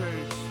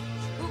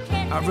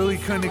 I really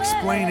couldn't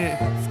explain it,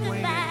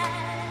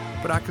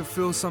 but I could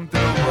feel something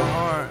on my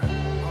heart.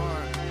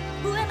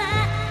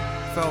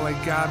 Felt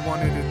like God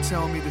wanted to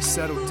tell me to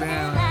settle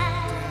down.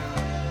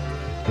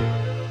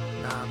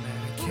 Nah, man,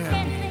 it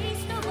can't be.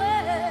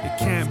 It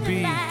can't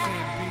be.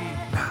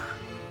 Nah.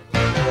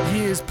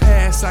 Years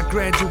passed, I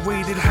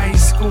graduated high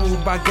school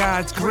by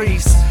God's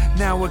grace.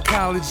 Now a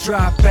college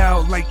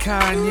dropout like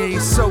Kanye,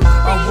 so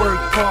I work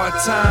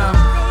part-time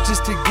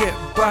just to get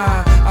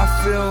by. I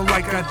feel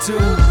like I do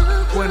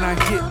when I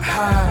get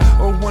high,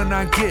 or when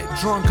I get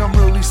drunk. I'm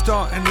really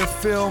starting to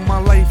feel my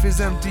life is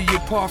empty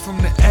apart from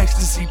the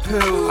ecstasy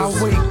pills. I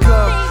wake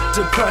up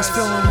depressed,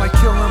 feeling like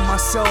killing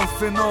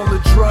myself, and all the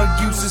drug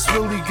use has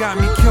really got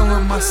me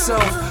killing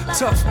myself.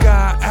 Tough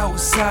guy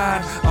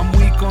outside, I'm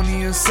weak on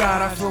the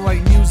inside. I feel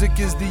like music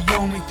is the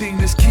only thing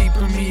that's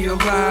keeping me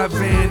alive,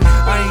 and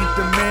I ain't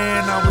the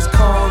man I was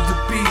called to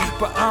be,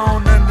 but I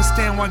don't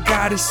understand why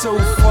God is so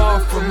far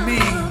from me.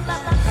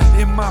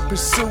 In my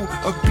pursuit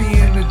of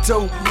being a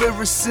dope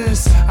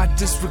lyricist, I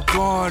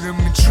disregard him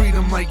and treat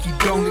him like he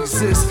don't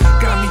exist.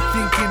 Got me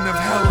thinking of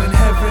hell and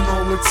heaven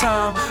all the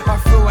time. I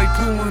feel like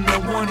pulling a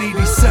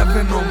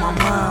 187 on my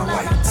mind.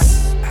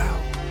 Lights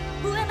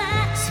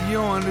out. So you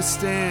don't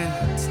understand.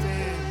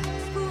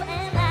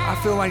 I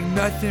feel like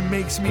nothing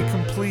makes me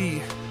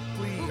complete.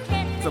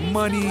 The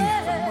money,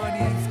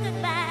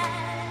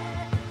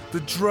 the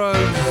drugs.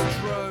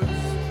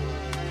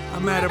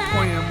 I'm at a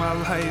point in my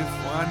life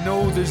where I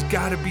know there's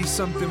gotta be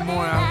something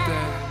more out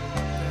there.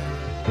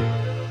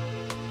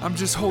 I'm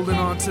just holding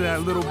on to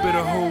that little bit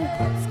of hope.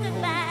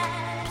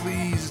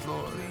 Please,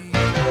 Lord.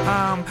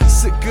 I'm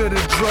sick of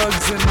the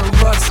drugs and the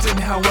lust, and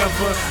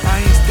however, I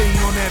ain't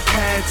staying on that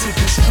path to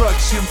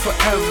destruction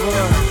forever.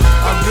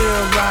 I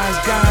realize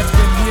God's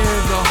been here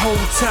the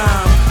whole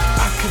time.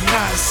 I could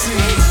not see,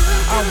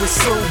 I was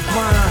so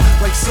blind,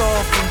 like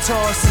Saul from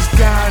Tarsus.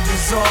 God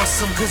is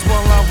awesome, cause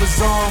while I was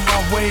on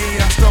my way,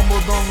 I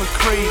stumbled on the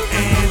crate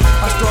and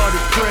I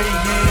started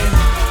praying.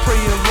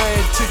 Prayer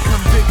led to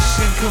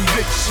conviction,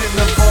 conviction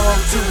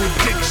evolved to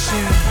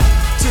addiction,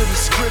 to the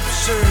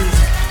scriptures.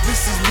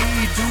 This is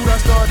me, dude. I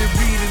started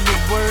reading the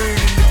word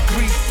in the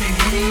Greek and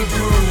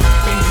Hebrew.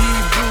 In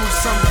Hebrew,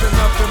 something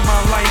up in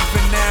my life,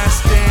 and now I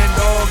stand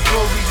all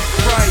glory to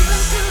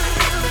Christ.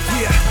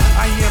 Yeah,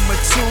 I am a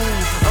tool,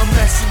 a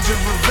messenger,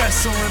 a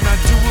vessel, and I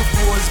do it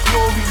for His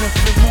glory,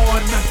 nothing more,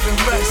 nothing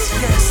less.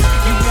 Yes,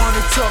 you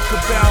wanna talk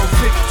about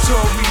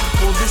victory?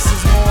 Well, this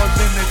is more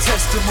than a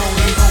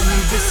testimony,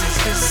 homie. This is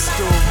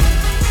history.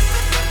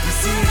 You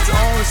see, it's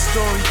all a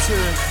story to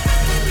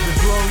the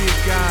glory of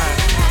God.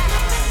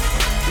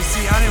 You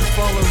see, I didn't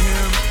follow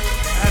Him.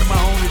 I had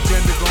my own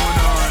agenda going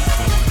on,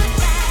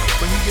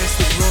 but He gets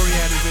the glory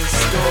out of this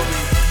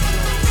story,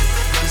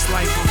 this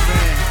life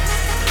event.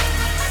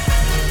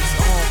 It's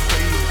all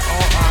praise,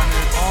 all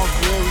honor, all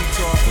glory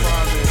to our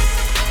Father.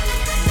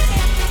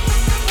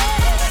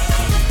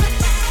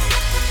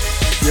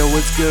 Yo,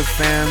 what's good,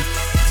 fam?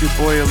 It's your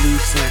boy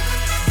Elucent,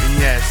 and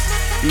yes,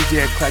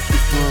 DJ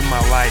Eclectic ruined my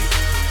life.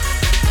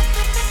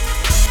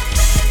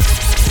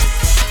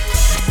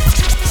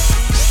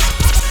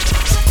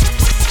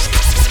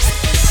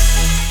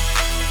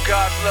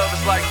 God's love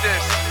is like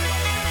this,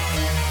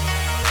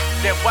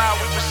 that while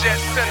we were yet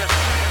sinners,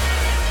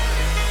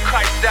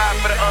 Christ died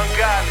for the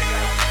ungodly.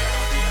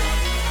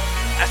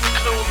 That's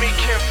include me,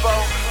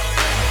 kinfolk.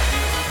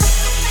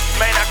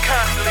 Man, I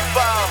constantly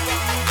fall.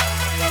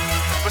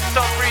 For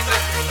some reason,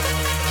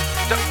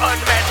 the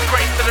unmatched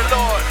grace of the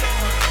Lord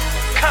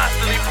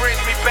constantly brings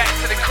me back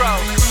to the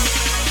cross.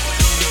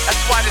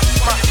 That's why this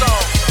is my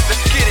song.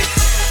 Let's get it.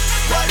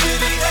 Why did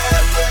He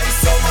have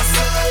grace on my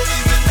soul,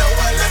 even though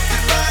I left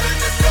Him out in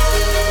the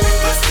cold?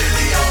 But still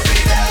He held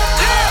me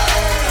down,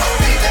 hold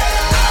me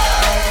down,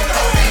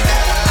 hold me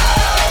down,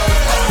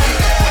 hold me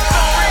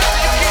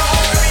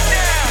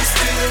down. He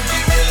still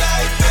give me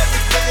life every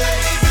day,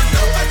 even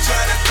though I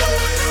try to throw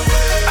it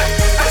away.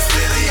 But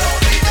still He hold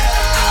me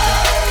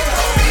down,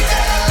 hold me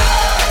down,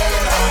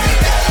 hold me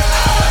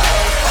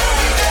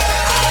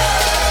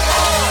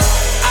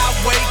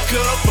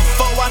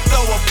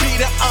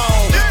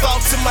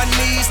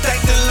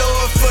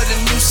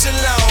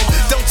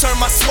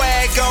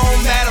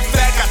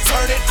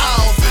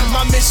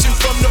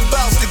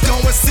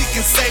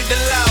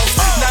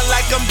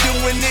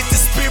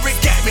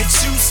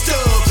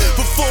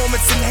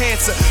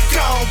a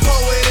gone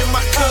poet in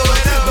my cup.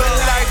 But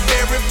like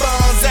Barry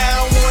Bonds, I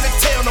don't wanna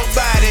tell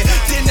nobody.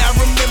 Then I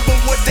remember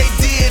what they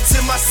did to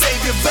my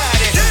savior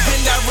body.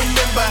 Then I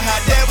remember how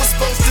that was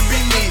supposed to be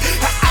me.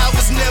 How I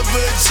was never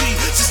a G,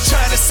 just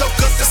trying to soak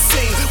up the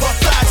scene while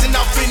flogging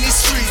off in these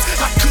streets.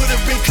 I could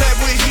have been clad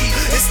with heat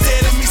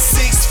instead of me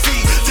 6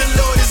 feet. The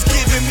Lord is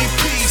giving me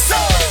peace.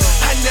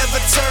 I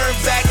never turn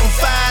back on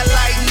fire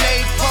like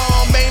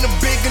napalm. Ain't a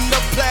big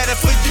enough platter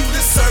for you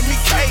to serve me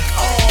cake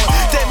on.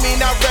 That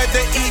mean I'd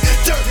rather eat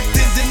dirt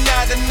than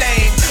deny the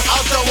name.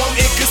 Although I'm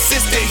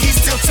inconsistent, he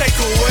still take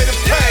away the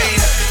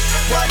pain.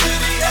 Why did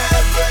he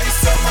have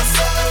grace on my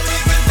soul,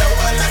 even though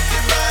I left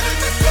him out in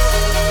the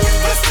cold?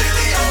 But still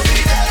he hold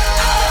me down,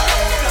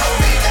 hold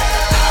me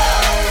down,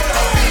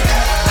 hold me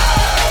down,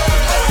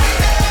 hold me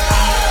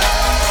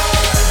down.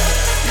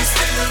 He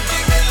still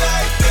give me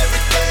life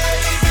every day,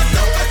 even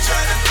though I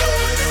try to throw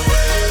it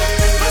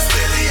away. But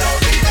still he hold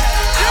me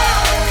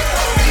down,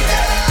 hold me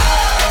down,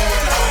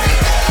 hold me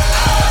down,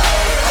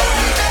 hold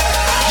me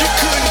down. You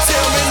couldn't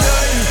tell me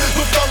nothing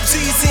before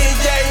Jeezy and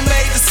Ye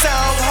made the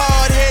song.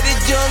 Hard-headed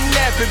young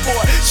nappy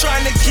boy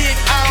trying to get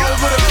on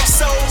with him.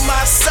 Sold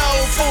my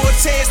soul for a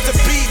chance to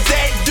be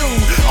that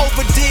dude.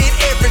 Overdid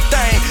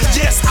everything,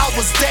 yes, I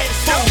was that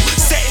fool.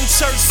 Sat in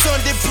church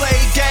Sunday,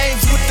 played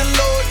games with the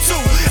Lord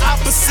too.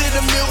 Opposite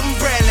of Milton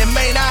Bradley,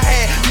 man, I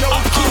had no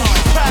clue.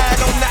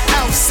 Pride on the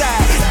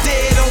outside,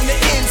 dead on the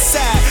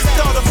inside.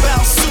 Thought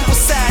about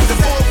suicide, the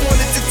boy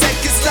wanted to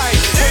take his life.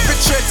 Every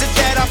treasure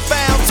that I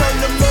found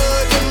turned to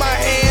mud in my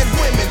hand.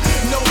 Women,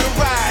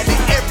 notoriety,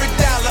 every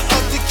dollar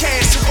of the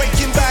cash.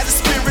 Awakened by the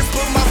spirit,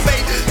 put my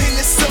faith in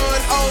the sun.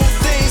 Old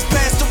things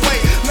passed away,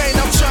 man,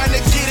 I'm trying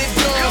to get it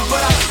done.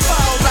 But I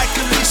fall like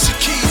Alicia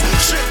Keys,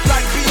 trip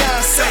like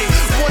Beyonce.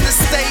 Wanna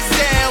stay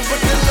down,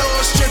 but the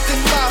Lord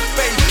strengthened my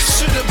faith.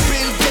 Should've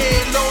been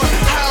dead, Lord,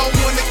 I don't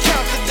wanna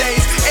count the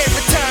days.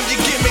 Every time you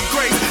give me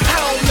grace, I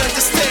don't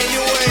understand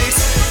your ways.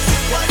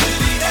 Why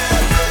did he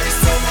have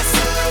grace on my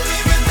soul,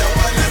 even though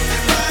I left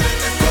him out in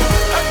the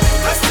cold?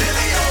 But still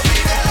he hold me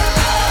down,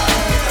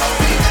 hold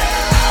me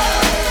down,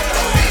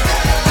 hold me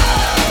down,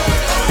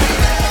 hold me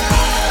down.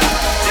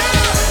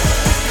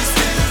 He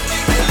still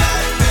give me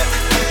life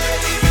every day,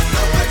 even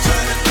though I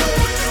try to throw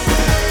it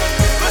away.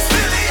 But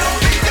still he hold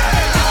me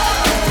down,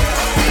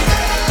 hold me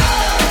down,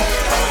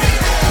 hold me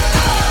down,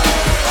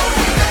 hold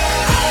me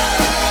down.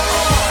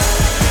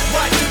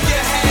 Why do you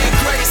have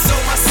grace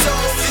on my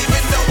soul,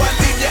 even though I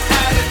leave you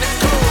out in the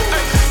cold?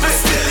 But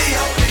still he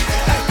hold me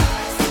down.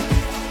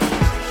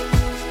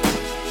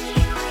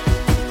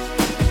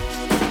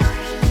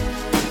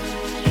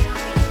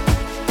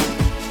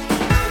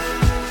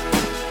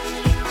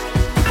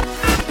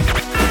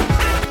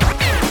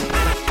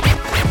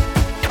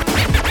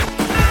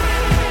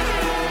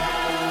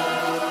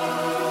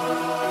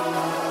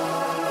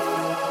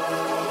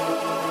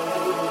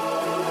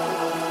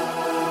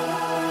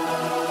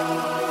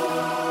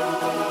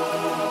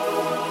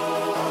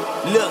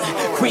 Look,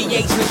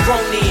 creation's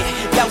grown in.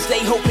 Y'all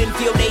stay hoping,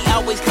 feel they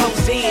always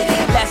close in.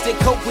 Plastic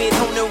COVID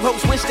on the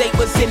ropes, wish they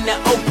was in the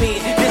open.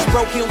 This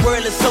broken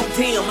world is so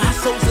dim, our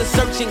souls are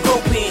searching,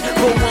 groping.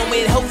 For one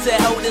with hopes to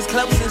hold us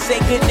close and say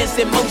goodness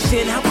in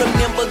motion. I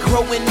remember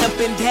growing up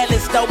in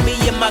Dallas, thought me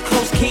and my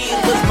close kid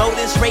was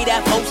molded straight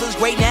out, folks was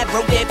great, now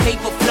broke that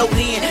paper float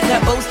in.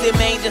 That boasting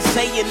man just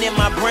saying in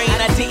my brain,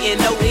 I didn't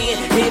know then.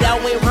 It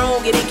all went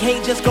wrong and it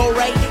can't just go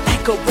right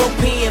like a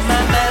rope in.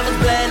 My mind was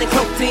blind and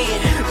cloaked in.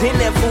 Then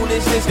that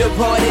foolishness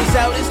departed,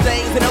 all these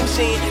things in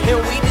ocean.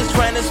 And we just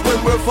trying to swim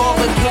reform,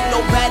 but can't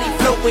nobody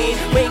flow in.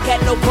 We ain't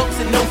got no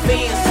boats and no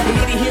fans.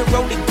 Hit a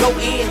hero to go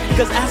in,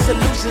 cause our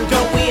solutions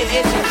go in.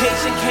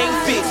 Education can't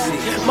fix it.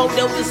 More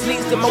notice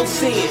leads to more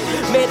sin.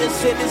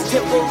 Medicine is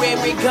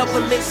temporary,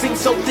 government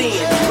seems so thin.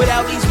 With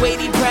all these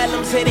weighty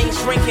problems, it ain't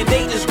shrinking,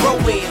 they just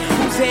growing.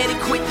 Who's had it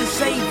quick to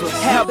save us?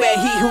 How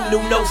about he who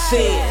knew no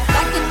sin?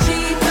 Like a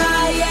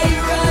G.I.A.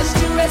 rush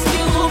to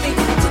rescue me.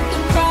 Took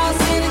the cross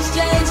in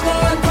exchange for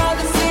a call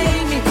to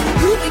save me.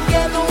 You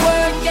began the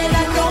work and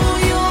I know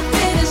you'll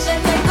finish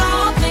and make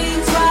all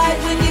things right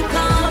when you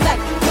come back.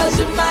 Cause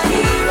you're my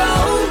hero.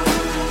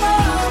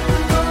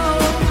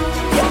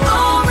 You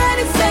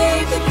already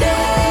saved the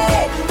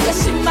day.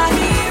 Yes, you're my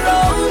hero.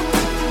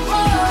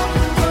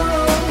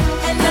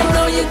 And I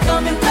know you're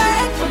coming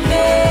back for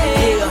me.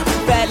 Yeah,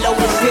 follow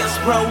his hips,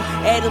 bro.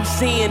 Adam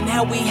sin,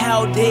 how we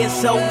how dead,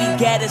 so we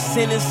got a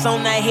sentence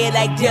on our head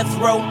like death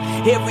row.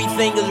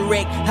 Everything is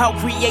wrecked, how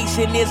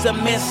creation is a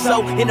mess.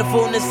 So in the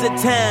fullness of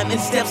time, in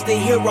steps the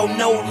hero,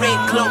 no red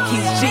cloak,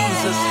 he's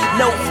Jesus.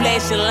 No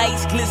flashing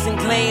lights, glisten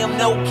glam,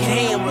 no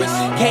cameras.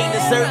 Came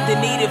to serve the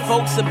needed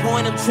folks and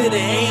point them to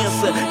the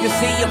answer. You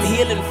see him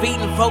healing,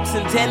 feeding folks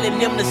and telling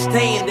them to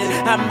stand it.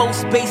 Our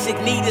most basic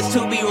need is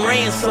to be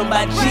ransomed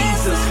by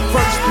Jesus.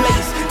 First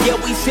place, Yeah,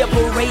 we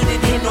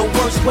separated in the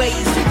worst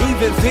ways.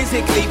 Even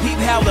physically, peep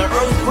how the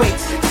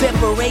earthquakes.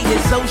 Separated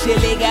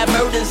socially, got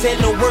murders and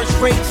the worst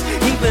rates.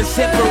 Even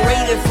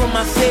separated from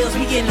ourselves,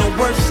 we in the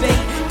worst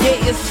state.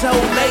 Yeah, it's so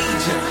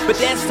major, but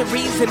that's the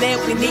reason that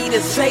we need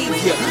a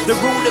savior. The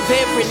root of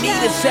every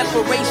need is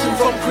separation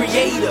from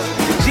creator.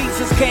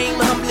 Jesus came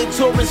humbly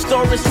to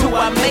restore us to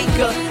our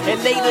maker,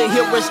 and later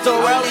he'll restore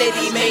all that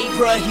he made,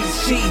 bruh. He's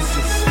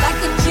Jesus. Like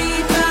a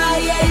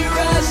G-5, he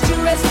rushed to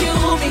rescue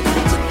me.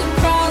 Took the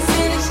cross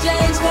in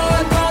exchange for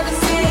a God to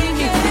save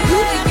me. You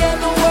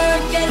began the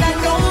work and I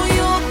know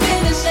you'll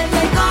finish and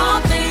make all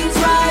things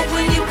right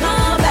when you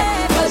come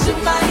back. 'Cause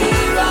you're my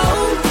hero.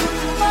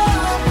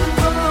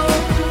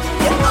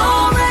 You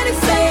already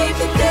saved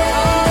the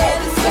day.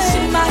 'Cause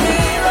you're my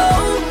hero.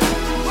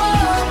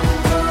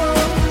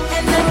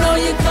 And I know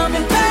you're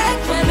coming back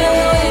for me.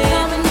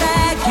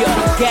 Yo,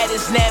 God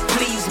is not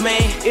pleased,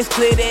 man. It's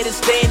clear that his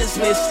stand is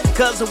missed.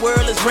 'Cause the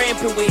world is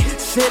rampant with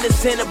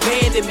sinners and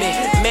abandonment.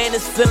 Man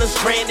is feeling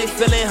stranded,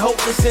 feeling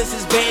hopeless since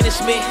his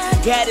banishment.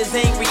 God is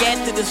angry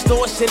at the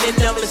distortion and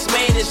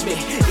mismanagement.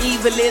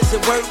 Evil is a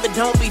word, but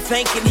don't be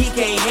thinking he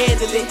can't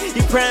handle it.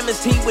 He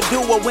promised he would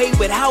do away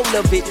with all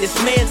of it,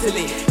 dismantle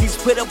it. He's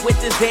put up with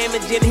this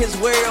damage in his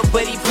world,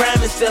 but he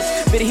promised us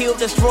that he'll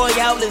destroy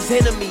all his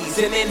enemies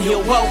and then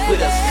he'll walk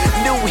with us.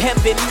 New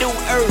heaven, new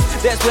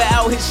earth, that's where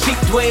all his sheep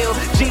dwell.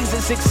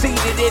 Jesus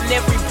succeeded in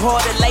every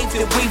part of life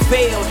that we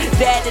failed.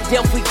 Died the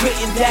death we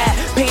couldn't die,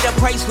 paid a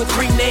price with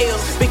 3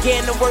 nails.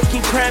 Began the work he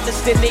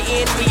promised, in the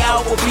end we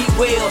all will be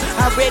well.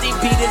 Already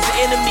beat his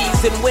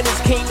enemies, and when his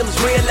kingdom's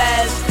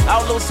realized,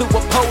 all those who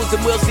oppose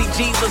him will see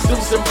Jesus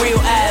through some real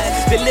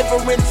eyes.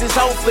 Deliverance is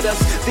offered us,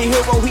 the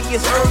hero he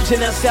is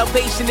urging us.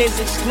 Salvation is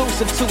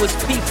exclusive to his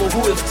people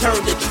who have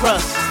turned to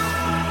trust.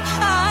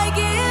 I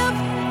give